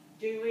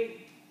 Do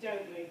we?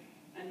 Don't we?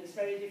 And it's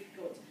very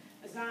difficult.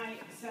 As I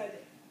said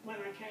when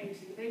I came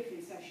to the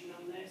briefing session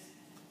on this,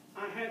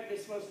 I hope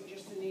this wasn't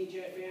just a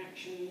knee-jerk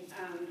reaction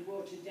and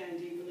watered-down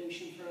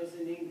devolution for us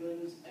in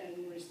England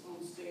in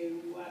response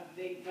to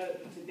the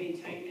vote that had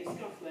been taken in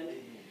Scotland.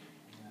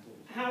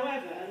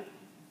 However,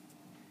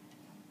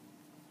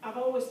 I've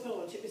always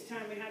thought it was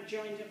time we had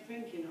joined-up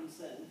thinking on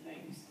certain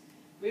things.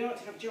 We ought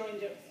to have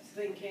joined-up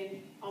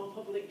thinking on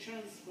public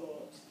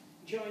transport,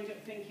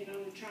 joined-up thinking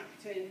on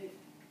attracting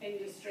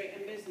industry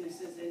and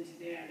businesses into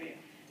the area.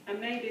 And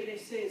maybe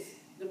this is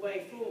the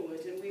way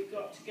forward and we've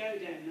got to go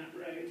down that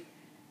road.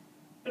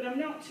 But I'm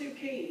not too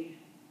keen,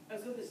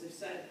 as others have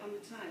said, on the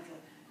title.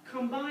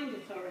 Combined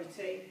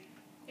authority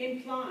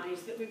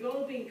implies that we've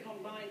all been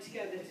combined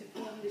together to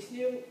form this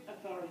new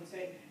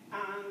authority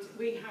and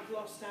we have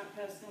lost our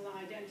personal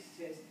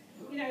identities.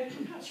 You know,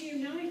 perhaps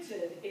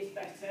united is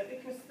better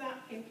because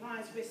that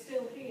implies we're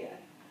still here,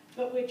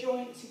 but we're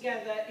joined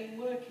together in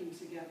working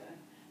together.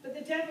 But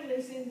the devil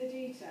is in the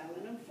detail,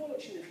 and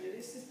unfortunately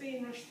this has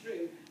been rushed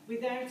through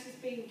without us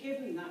being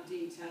given that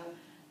detail.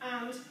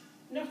 And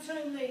not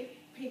only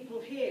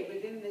people here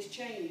within this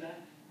chamber,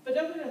 but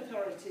other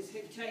authorities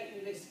who've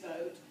taken this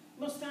vote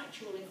must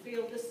actually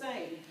feel the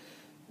same.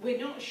 We're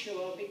not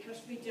sure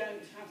because we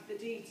don't have the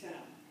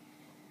detail.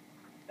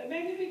 But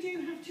maybe we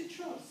do have to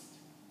trust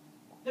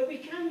that we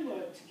can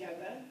work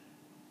together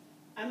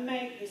and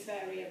make this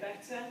area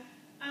better,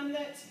 and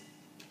that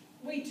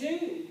we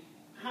do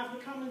have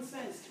the common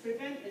sense to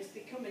prevent this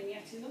becoming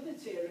yet another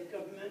tier of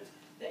government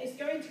that is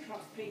going to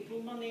cost people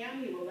money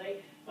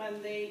annually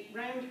when the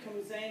round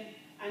comes in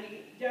and you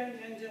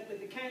don't end up with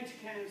the county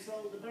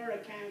council, the borough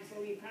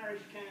council, your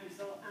parish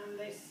council and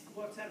this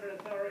whatever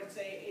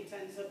authority it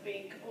ends up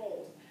being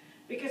called.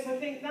 Because I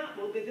think that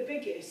will be the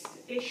biggest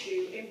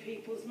issue in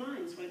people's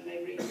minds when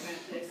they read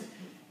about this.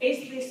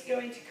 Is this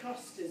going to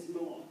cost us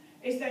more?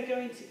 Is there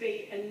going to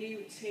be a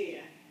new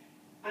tier?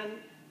 And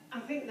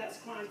I think that's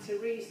quite a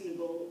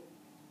reasonable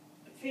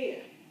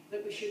fear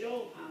that we should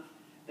all have.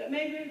 that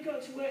maybe we've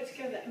got to work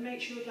together and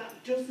make sure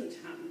that doesn't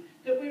happen,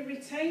 that we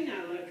retain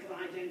our local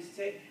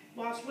identity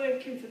whilst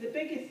working for the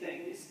bigger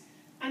things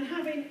and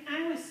having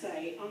our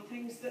say on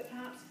things that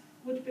perhaps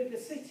would be the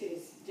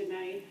city's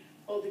domain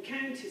or the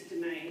county's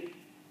domain,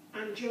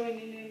 and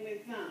joining in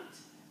with that.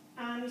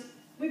 And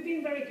we've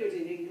been very good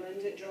in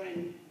England at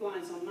drawing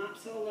lines on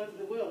maps all over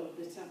the world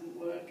that haven't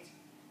worked.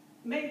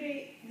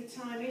 Maybe the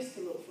time is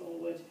to look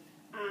forward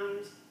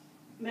and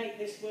make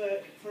this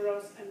work for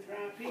us and for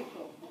our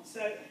people.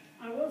 So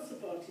I will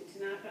support it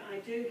tonight, but I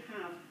do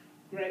have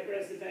great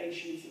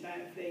reservations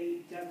about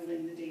the devil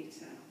in the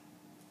detail.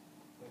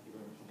 Thank you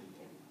very much.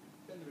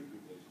 Can you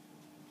repeat, please?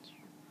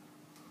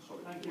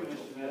 Sorry. Thank you,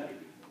 Mr. Mayor.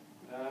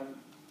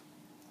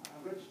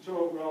 I'm going to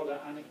talk rather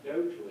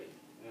anecdotally,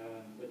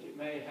 but it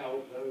may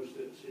help those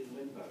that's in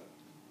limbo,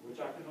 which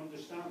I can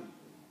understand.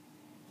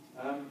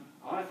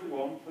 I, for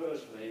one,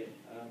 personally,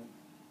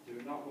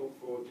 do not look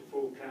forward to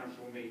full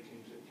council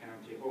meetings at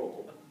County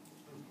Hall.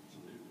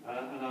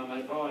 And I'm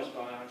advised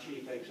by our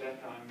Chief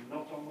Exec I'm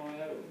not on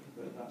my own,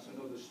 but that's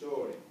another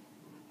story.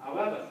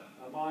 However,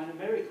 a minor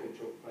miracle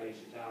took place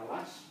at our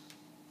last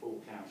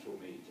full council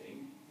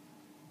meeting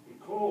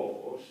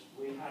because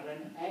we had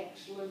an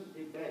excellent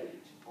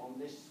debate on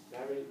this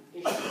very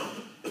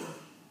issue,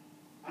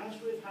 as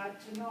we've had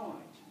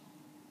tonight.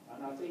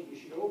 And I think you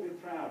should all be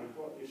proud of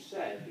what you've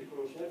said,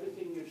 because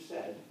everything you've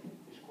said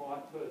is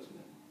quite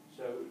pertinent.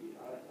 So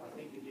I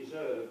think you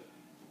deserve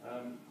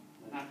an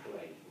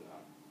accolade for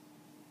that.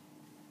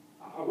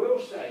 I will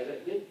say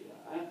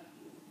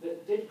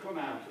that did come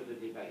out of the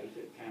debate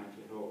at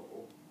County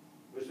Hall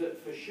was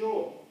that for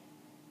sure,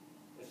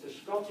 if the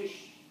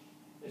Scottish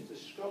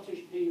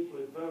people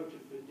had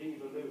voted for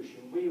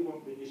devolution, we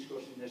won't be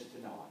discussing this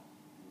tonight.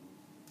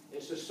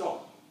 It's a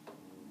sop.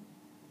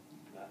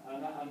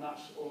 And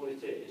that's all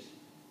it is.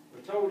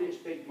 We're told it's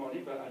big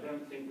money, but I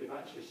don't think we've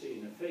actually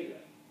seen a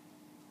figure.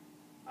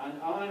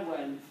 And I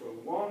went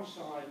from one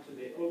side to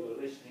the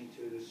other, listening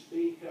to the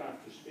speaker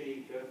after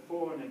speaker,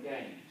 for and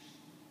against.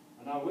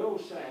 And I will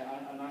say,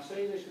 and I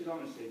say this with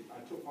honesty, I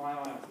took my eye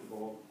off the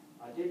ball.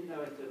 I didn't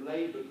know if the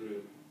Labour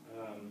group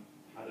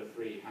had a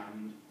free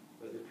hand,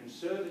 but the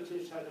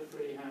Conservatives had a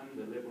free hand,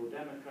 the Liberal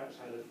Democrats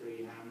had a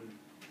free hand,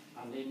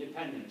 and the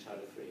Independents had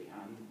a free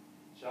hand.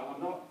 So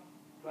I'm not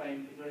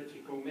playing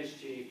political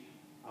mischief.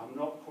 I'm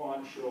not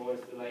quite sure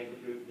if the Labour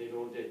group did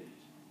or didn't.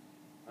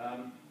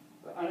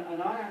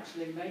 And I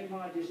actually made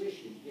my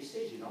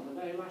decision on the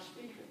very last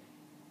speaker.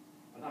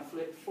 And I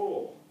flipped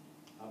 4.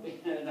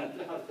 And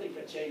I think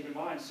I changed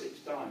my mind 6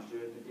 times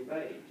during the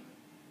debate.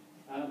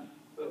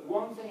 But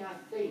one thing I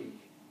think,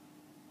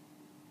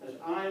 as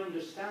I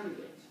understand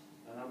it,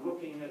 and I'm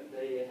looking at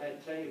the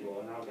head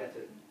table and I'll get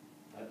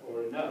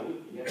a no,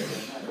 yes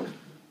or no.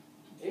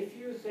 If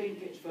you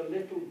think it's for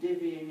little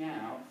divvying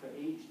out for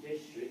each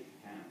district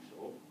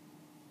council,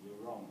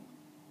 you're wrong.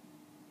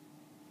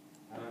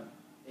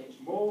 It's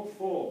more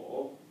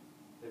for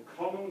the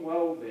common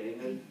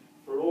well-being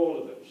for all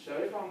of us. So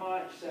if I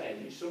might say,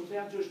 it's something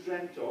I've just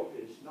dreamt up,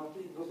 it's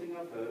nothing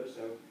I've heard,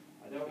 so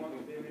I don't want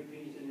to be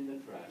repeated in the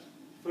press.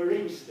 For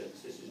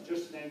instance, this is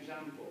just an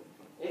example.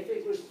 If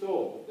it was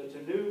thought that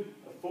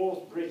a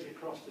 4th bridge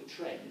across the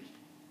Trent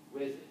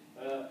with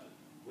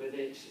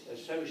its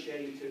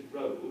associated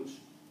roads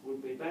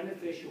would be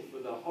beneficial for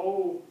the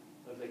whole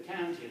of the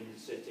county and the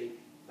city,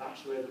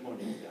 that's where the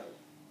money will go.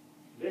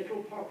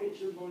 Little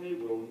pockets of money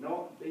will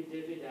not be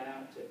divvied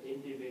out to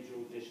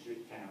individual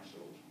district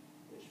councils.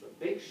 It's for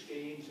big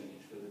schemes and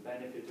it's for the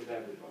benefit of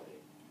everybody.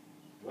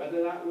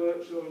 Whether that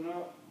works or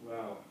not,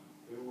 well,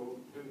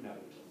 who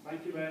knows?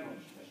 Thank you very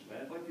much, Mr.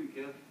 Mayor. Thank you,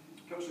 Keir.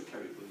 Councillor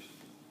Kerry, please.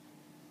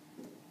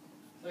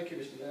 Thank you,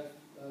 Mr. Mayor.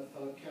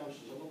 Fellow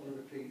councillors, I'm not going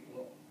to repeat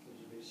what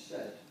has been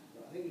said,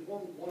 but I think there's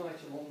one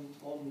item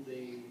on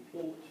the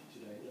report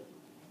today that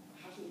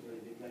hasn't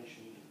really been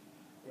mentioned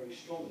very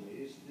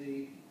strongly, is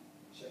the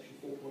section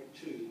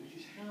 4.2, which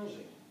is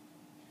housing.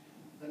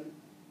 And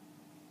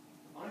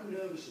I'm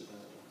nervous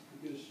about that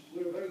because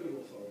we're a very good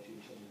authority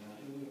in Southern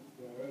Housing.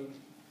 We're our own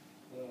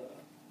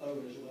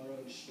owners of our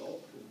own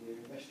stock and we're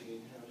investing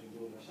in housing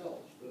build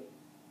ourselves. But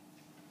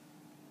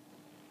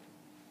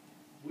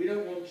we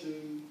don't want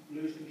to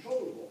lose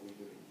control of what we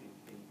do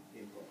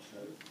in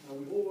Broxtowe. Now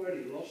we've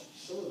already lost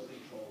some of the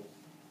control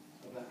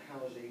about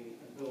housing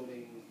and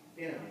building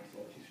in our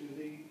authority through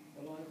the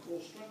Aligned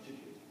Core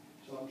strategy.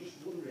 So I'm just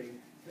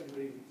wondering if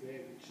anybody would be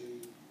able to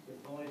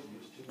advise me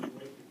as to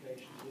what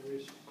implications there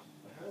is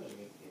for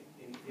housing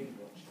in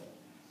Broxtowe.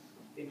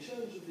 In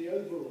terms of the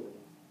overall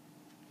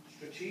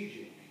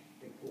strategic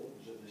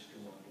importance of this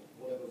command,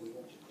 whatever we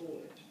want to call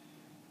it,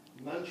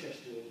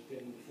 Manchester has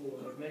been the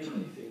forum of many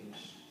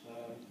things.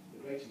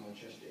 The Greater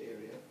Manchester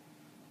area,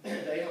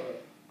 they have a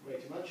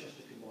Greater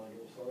Manchester Combined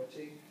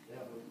Authority, they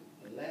have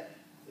a LEP,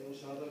 they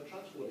also have a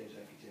Transport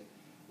Executive,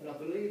 and I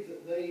believe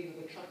that they have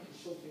attracted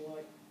something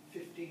like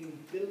 £15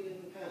 billion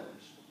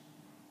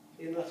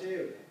in that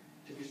area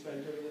to be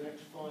spent over the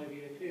next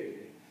 5-year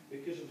period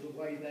because of the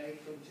way they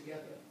come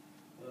together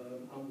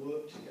and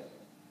work together.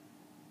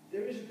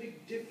 There is a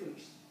big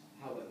difference,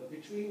 however,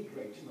 between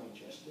Greater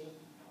Manchester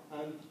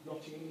and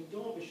Nottingham and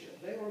Derbyshire.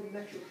 They are a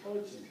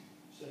metropolitan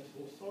set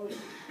of authorities.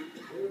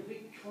 They're a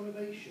big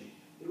conurbation.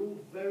 They're all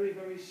very,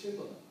 very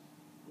similar.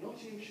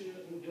 Nottinghamshire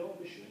and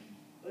Derbyshire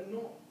are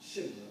not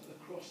similar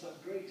across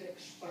that great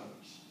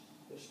expanse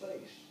of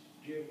space,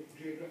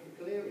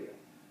 geographical area.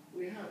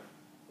 We have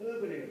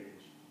urban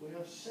areas, we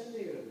have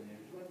semi-urban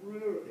areas, we have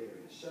rural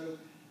areas. So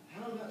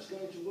how that's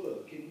going to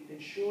work in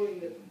ensuring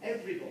that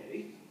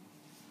everybody,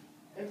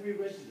 every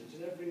resident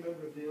and every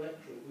member of the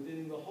electorate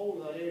within the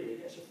whole of that area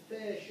gets a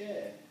fair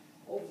share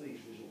of these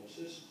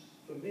resources,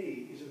 for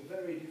me, is a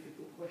very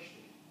difficult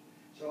question.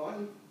 So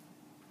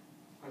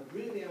I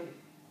really am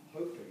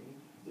hoping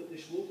that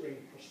this will bring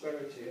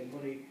prosperity and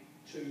money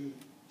to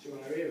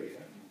our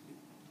area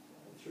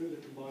through the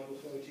combined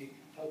authority,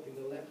 helping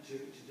the LEP to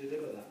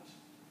deliver that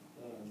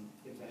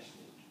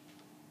investment.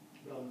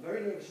 But I'm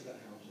very nervous about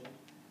housing.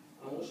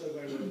 I'm also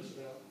very nervous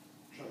about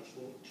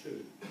transport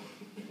too.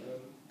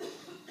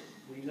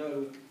 We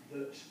know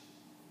that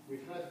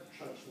we've had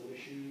transport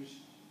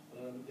issues.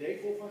 The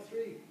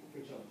A453, for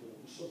example,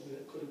 was something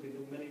that could have been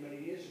done many,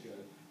 many years ago.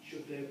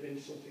 Should there have been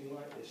something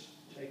like this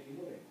taking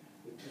money?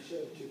 The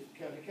Conservative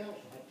County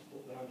Council had to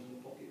put their hands in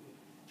the pocket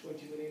for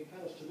 £20 million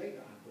to make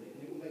that happen, and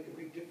it will make a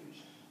big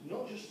difference,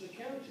 not just to the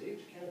county,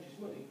 it's the county's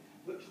money,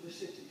 but to the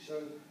city.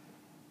 So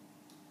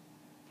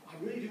I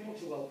really do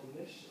want to welcome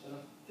this, and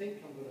I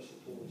think I'm going to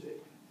support it,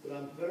 but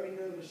I'm very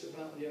nervous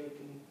about the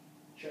open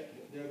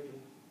checkbook, the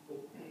open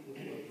book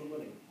for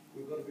money.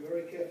 We've got to be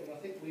very careful. I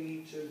think we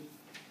need to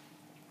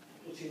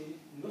put in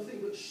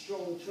nothing but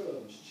strong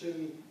terms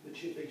to the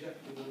Chief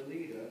Executive and the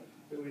leader,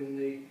 who in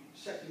the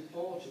second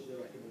part of the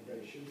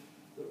recommendation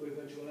that we're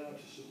going to allow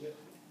to submit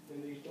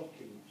in these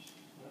documents.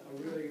 I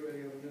really,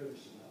 really am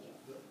nervous about that,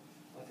 but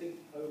I think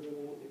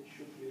overall it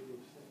should be a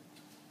good thing.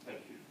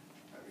 Thank you,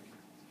 Harry.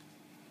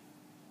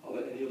 Are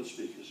there any other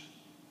speakers?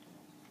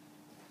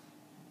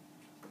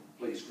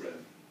 Please,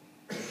 Graham.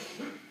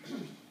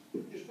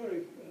 Just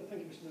very,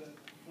 thank you, Mr.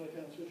 Mayor,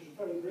 Councillor. Just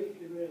very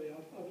briefly, really,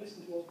 I've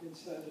listened to what's been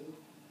said,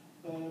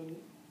 and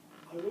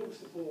I will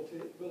support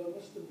it, but I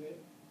must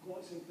admit,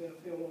 quite simply, I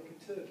feel like a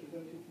turkey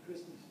voting for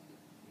Christmas.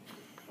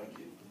 Thank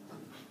you.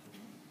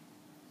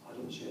 I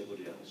don't see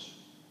anybody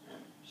else.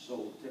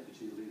 So,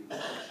 Deputy Leader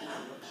of the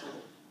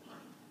Council,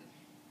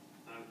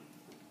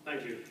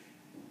 thank you. It's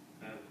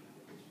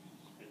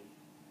been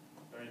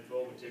very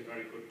informative,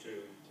 very good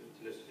to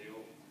listen to you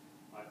all.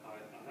 I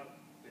have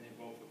been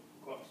involved for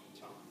quite some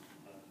time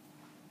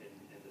in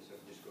the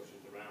sort of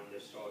discussions around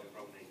this, starting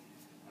from the,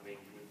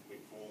 we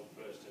formed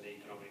first an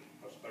Economic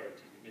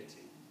Prosperity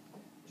Committee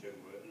to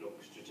look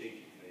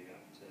strategically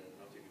at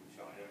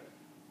Nottinghamshire.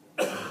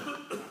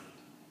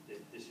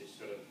 And this is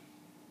sort of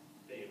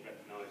being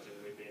recognised, and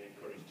we're being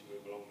encouraged to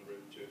move along the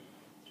route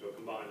to a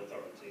combined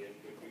authority, and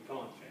we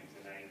can't change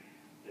the name.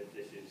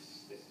 This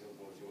is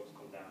unfortunately what's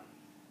come down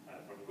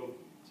from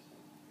government.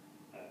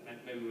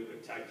 Maybe we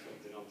could tag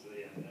something onto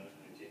the end,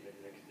 Chief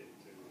Executive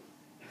to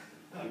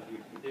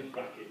in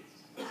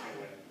brackets,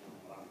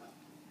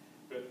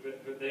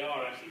 but they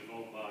are actually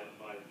formed by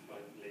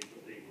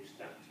legal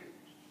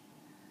statutes,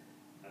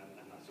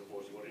 and that's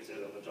unfortunately what it says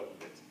on the top of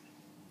it.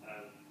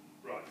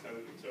 Right,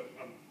 so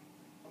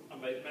I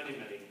made many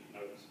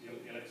notes.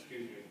 You'll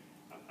excuse me.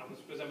 I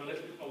suppose I'm a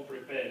little bit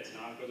unprepared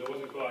tonight because I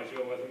wasn't quite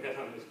sure whether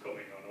Gavin was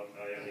coming or not.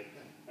 I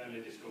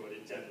only discovered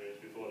it 10 minutes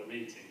before the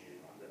meeting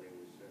that he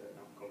was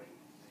not coming.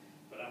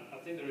 But I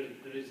think there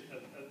is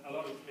a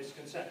lot of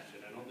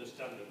misconception and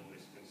understandable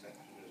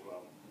misconception as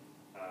well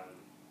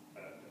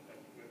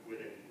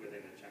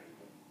within the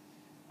chamber.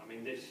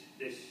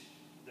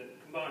 The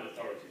combined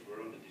authorities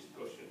were under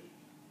discussion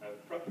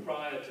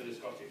prior to the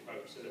Scottish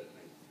vote,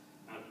 certainly,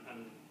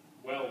 and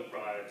well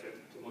prior to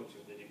much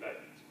of the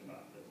debate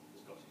about the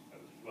Scottish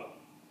vote as well,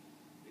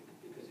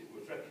 because it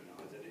was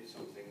recognised that it's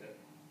something that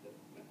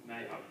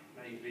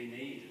may be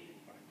needed, in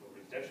fact, or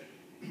is definitely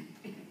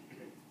needed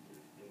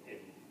in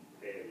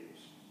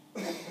areas.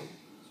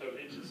 So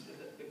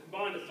the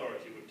combined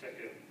authority would take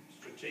a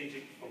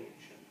strategic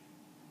function.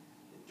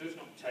 It does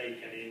not take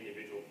any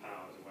individual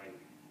powers away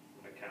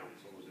from the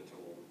councils at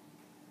all.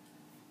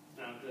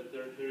 Now,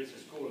 there is a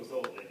school of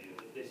thought that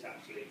this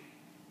actually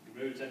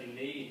removes any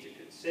need to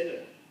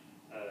consider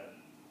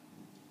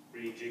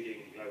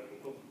rejigging local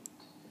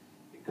government,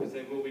 because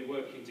they will be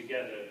working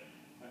together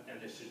in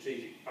a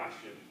strategic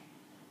fashion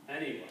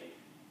anyway,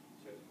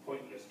 so it's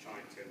pointless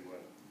trying to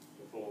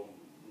form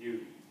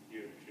new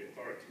unitary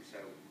authorities. So,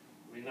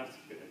 that's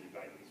been a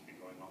debate that's been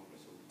going on for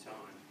some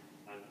time,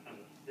 and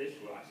this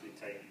will actually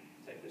take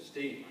the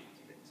steam out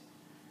of it,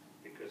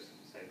 because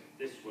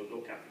this will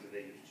look after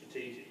the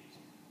strategic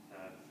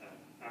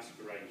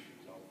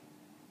aspirations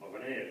of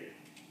an area.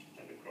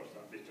 Let me cross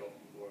that bit off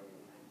before I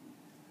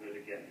do it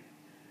again.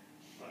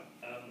 Right.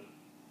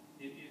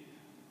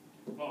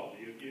 Bob,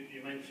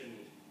 you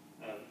mentioned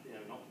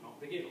not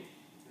big enough.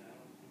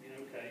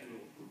 Okay,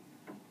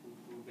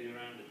 we'll be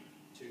around the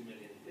 2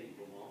 million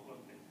people mark,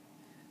 won't we?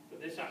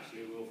 But this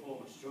actually will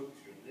form a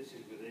structure, and this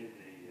is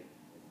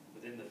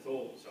within the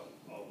thoughts of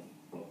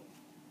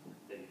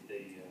the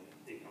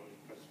Economic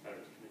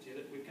Prosperity Committee,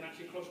 that we can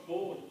actually cross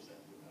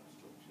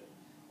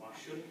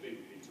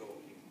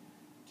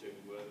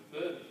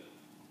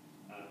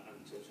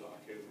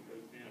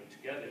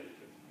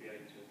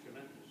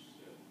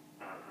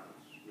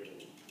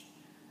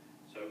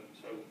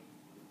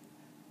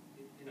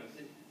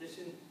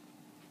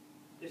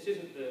this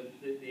isn't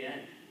the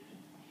end.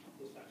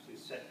 This actually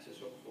sets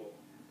us up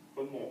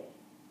for more.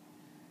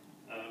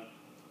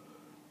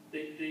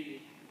 The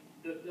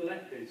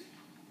LEP is,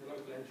 the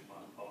Local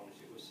Enterprise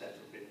Partnership was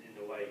set up in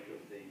the wake of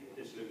the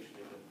dissolution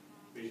of the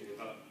regional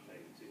development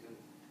agencies, and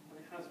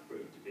it has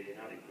proved to be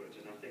inadequate,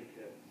 and I think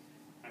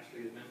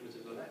actually the members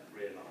of the LEP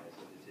realise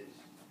that it is,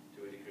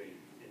 to a degree,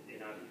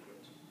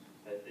 inadequate.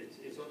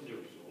 It's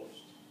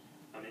under-resourced,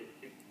 and it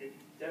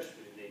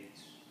desperately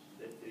needs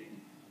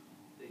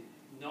the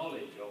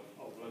knowledge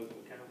of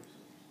local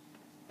councils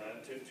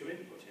to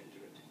input into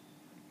it.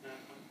 Now,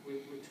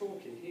 we're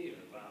talking here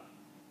about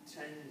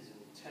tens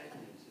and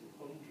tens and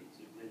hundreds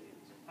of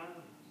millions of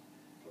pounds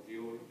of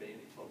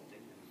European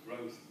funding and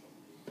growth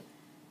funding.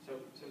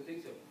 So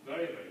these are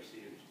very, very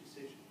serious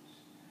decisions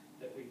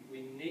that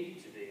we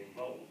need to be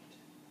involved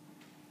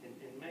in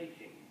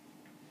making.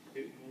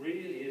 It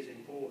really is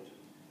important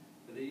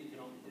for the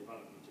economic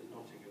development of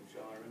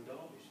Nottinghamshire and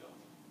Derbyshire.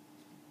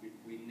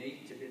 We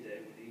need to be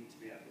there, we need to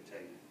be at the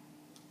table.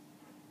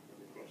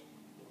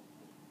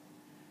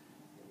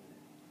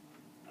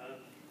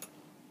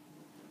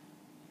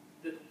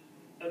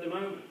 At the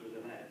moment with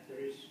the Met, there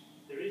is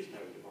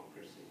no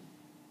democracy.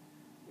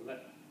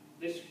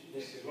 This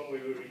is what we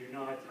were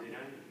united in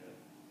anger.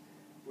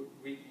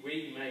 We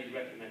made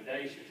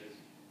recommendations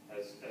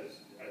as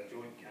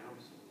joint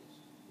councils,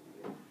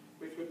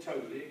 which were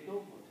totally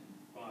ignored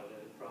by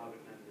the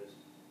private members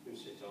who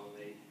sit on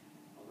the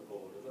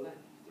board of the LEP.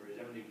 There is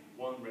only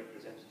one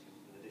representative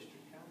for the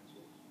district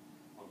councils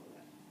on the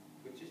LEP,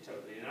 which is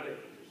totally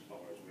inadequate as far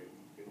as we're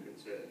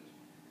concerned.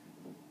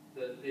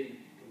 The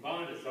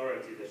combined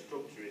authority, the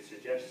structure is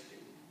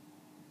suggesting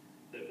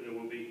that there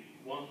will be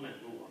one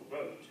member, one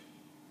vote.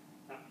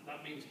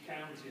 That means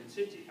county and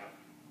city have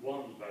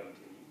one vote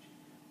each,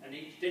 and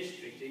each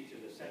district, each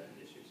of the 7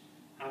 districts,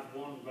 have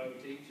one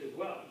vote each as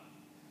well.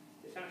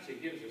 This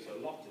actually gives us a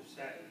lot of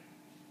say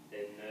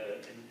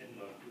in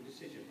local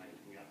decision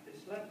making at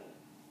this level.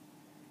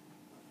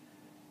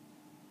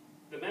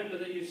 The member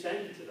that you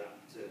send to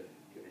that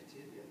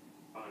committee, the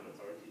combined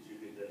authority,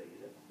 should be the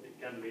leader, but it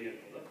can be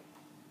another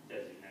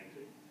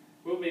designated,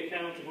 will be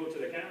accountable to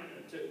the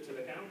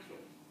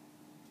council.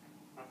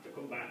 Have to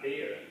come back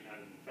here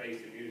and face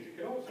the music,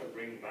 and also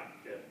bring back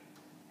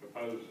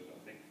proposals, I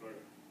think, for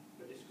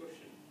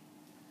discussion.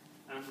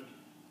 And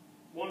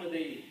one of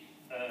the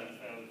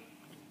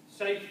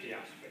safety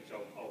aspects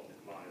of the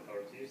combined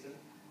authority is that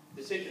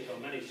decisions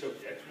on many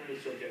subjects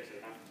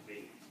that have to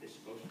be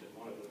discussed, and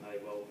one of them may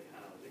well be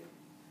housing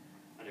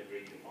and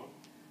agreed upon.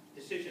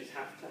 Decisions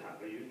have to have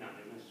a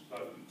unanimous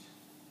vote,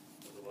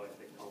 otherwise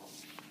they can't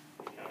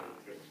be carried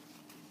through.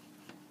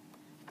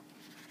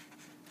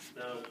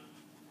 Now,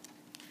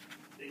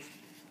 as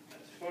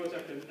far as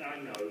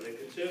I know, the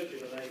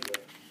Conservative and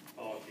Labour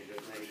parties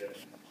have made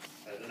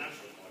the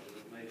National Party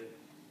have made a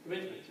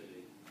commitment to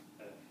the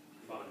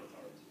combined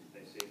authority.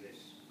 They see this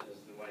as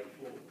the way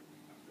forward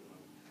at the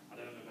moment. I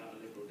don't know about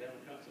the Liberal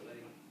Democrats or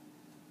Labour,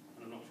 and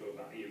I'm not sure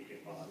about the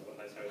UK Party, but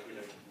let's hope we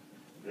don't.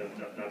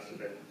 That's a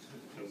bit.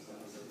 I'm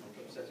not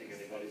upsetting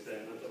anybody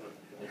saying that, am I?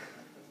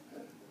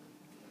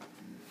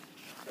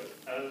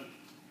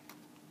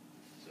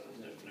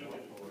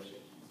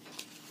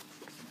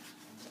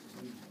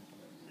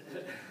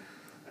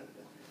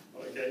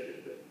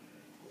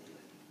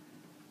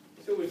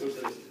 It's always good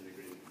to listen to the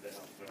agreement. They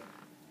have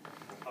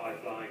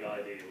high-flying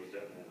ideals,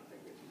 don't they? I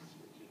think, which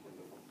is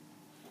wonderful.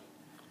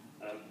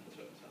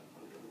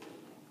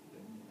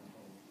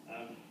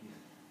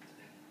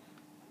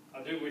 I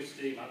do wish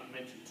Steve hadn't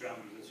mentioned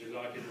trams as you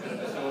like in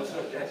the sort of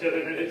subject at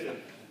the minute.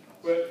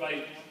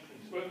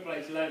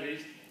 Workplace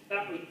levies.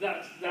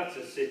 That's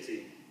a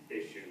city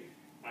issue.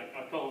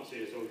 I can't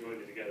see us all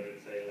joining together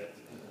and say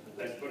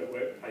let's put a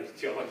workplace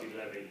charging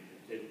levy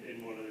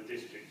in one of the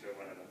districts or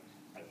whatever.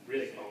 I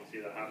really can't see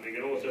that happening.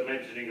 And also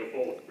mentioning a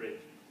 4th bridge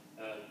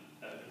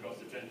across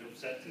the Trent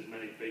upsets as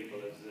many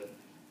people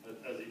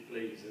as it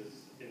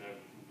pleases. You know,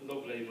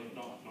 lovely but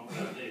not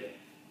that dear,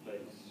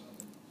 please.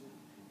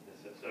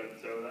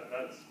 So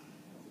that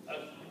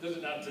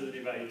doesn't add to the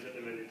debate at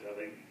the minute, I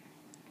think.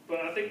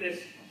 But I think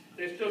this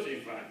does,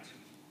 in fact,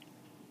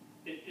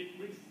 it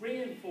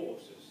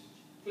reinforces.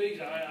 Please,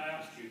 I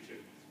ask you to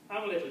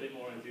have a little bit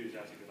more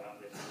enthusiastic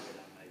about this than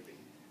that maybe.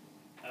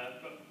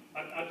 But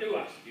I do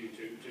ask you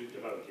to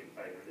vote in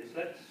favour of this.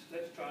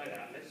 Let's try it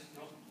out. Let's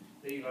not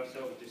leave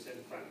ourselves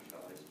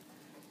disenfranchised.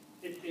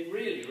 It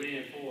really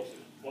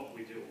reinforces what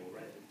we do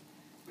already,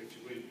 which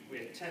we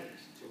attempt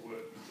to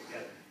work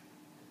together.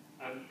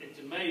 And it's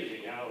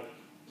amazing how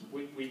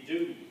we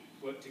do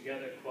work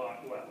together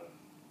quite well.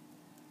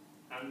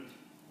 And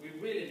we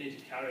really need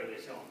to carry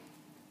this on,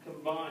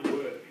 combined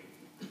working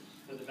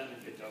for the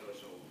benefit of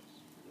us all.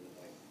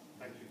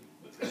 Thank you.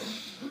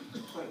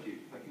 Thank you.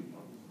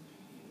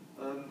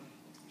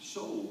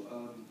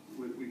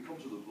 We come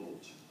to the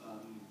vote,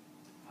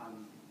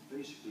 and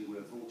basically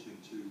we're voting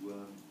to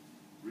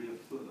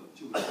reaffirm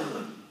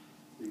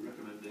the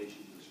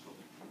recommendations from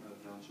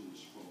councils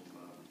from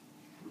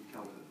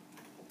Cabinet,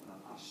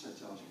 as set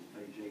out on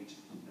page 8 of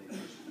the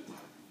paper.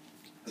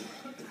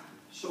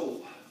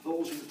 So,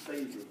 Those in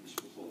favour of this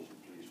proposal,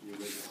 please, will you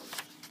raise your hands?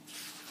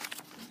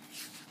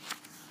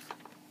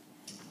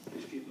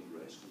 Please keep them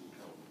raised, because we'll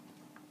count them.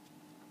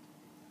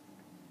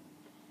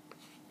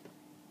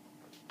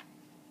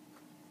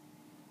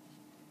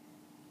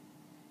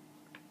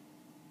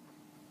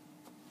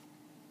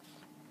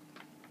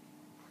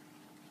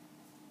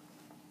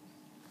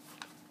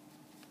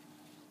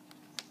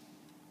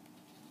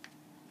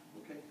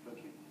 Okay, thank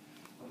you.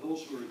 And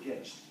those who are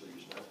against,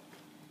 please, now.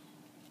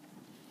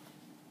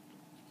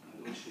 I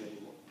don't see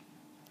anyone.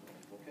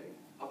 Okay,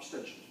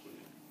 abstentions,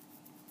 please.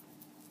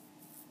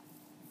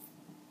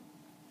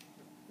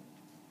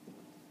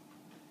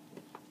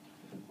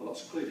 Well,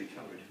 that's clearly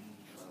carried.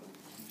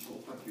 So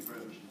thank you very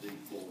much indeed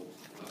for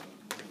a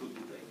good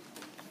debate.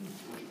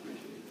 Much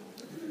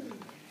appreciated.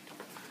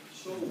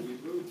 So we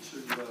move to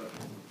the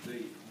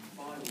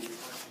final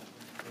item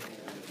on the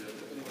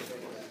agenda,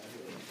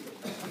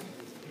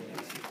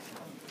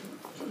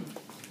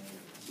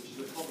 which is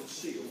the common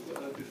seal.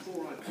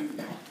 Before I do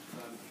that,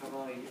 can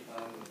I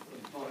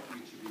invite you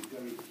to be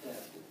very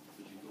careful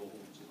as you go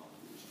home tonight?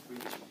 Because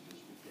previously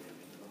as we came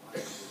in, and I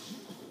was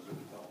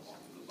really down back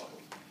to the back.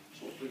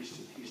 So please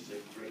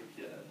take great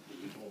care, because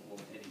we don't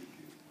want any of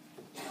you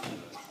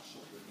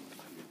suffer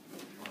from you.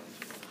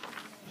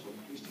 So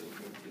please take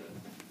great care.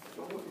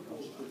 So I want to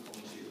propose a good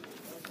common seal. I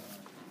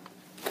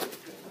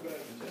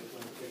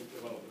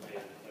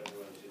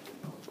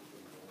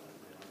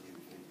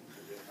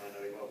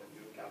know he welcomed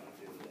you at Cabinet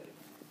the other day,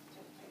 so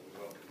we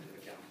welcome you to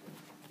the council.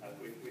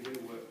 We do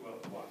work quite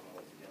well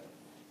together.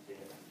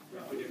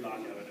 Yeah. We do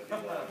like having a bit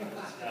like but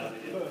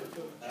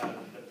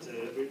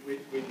we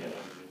get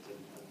over it and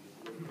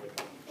we're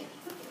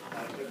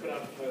confident. But I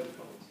propose